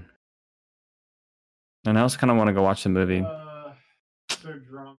hungry, and I also kind of want to go watch the movie. So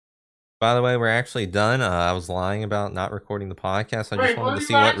drunk. By the way, we're actually done. I was lying about not recording the podcast. I Wait, just wanted were to you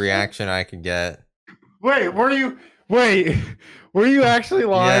see what actually? reaction I could get. Wait, were you? Wait, were you actually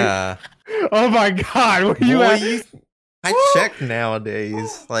lying? Yeah. Oh my god, were you? Boy, I check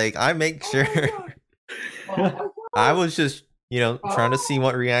nowadays. Like I make sure. Oh my god. I was just, trying to see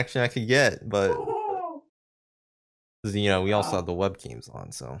what reaction I could get, but 'cause, we also have the webcams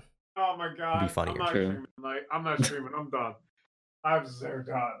on, so Oh my god. It'd be funnier. I'm not True. streaming tonight. I'm not streaming. I'm done. I'm so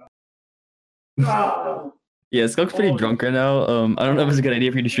done. Oh, Yeah, Skunk's pretty Holy drunk right now. I don't know if it's a good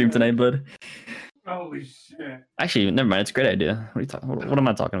idea for you to stream tonight, bud. holy shit. Actually, never mind. It's a great idea. What are you talking? What am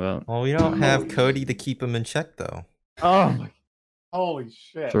I talking about? well, we don't have Cody to keep him in check though. Oh my. Holy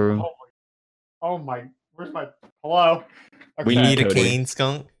shit. True. Oh my. Where's my. Hello? We Okay. need a Cody. cane,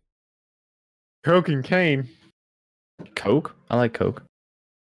 Skunk. Coke and cane. Coke? I like Coke.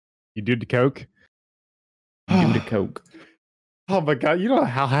 You do the Coke? Give me the Coke. Oh my god, you know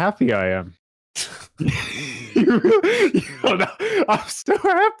how happy I am. you don't know. I'm so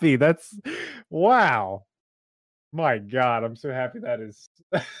happy. That's wow. My god, I'm so happy that is.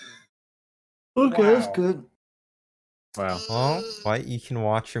 Okay, that's good. Wow. Well, you can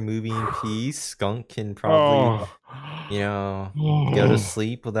watch your movie in peace. Skunk can probably, go to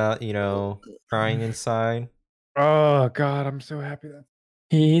sleep without, crying inside. Oh god, I'm so happy that.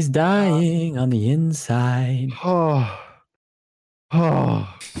 He's dying on the inside. Oh.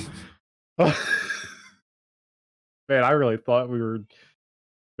 Oh. Man, I really thought we were.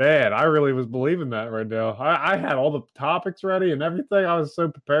 Man, I really was believing that right now. I had all the topics ready and everything. I was so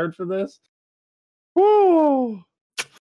prepared for this. Woo!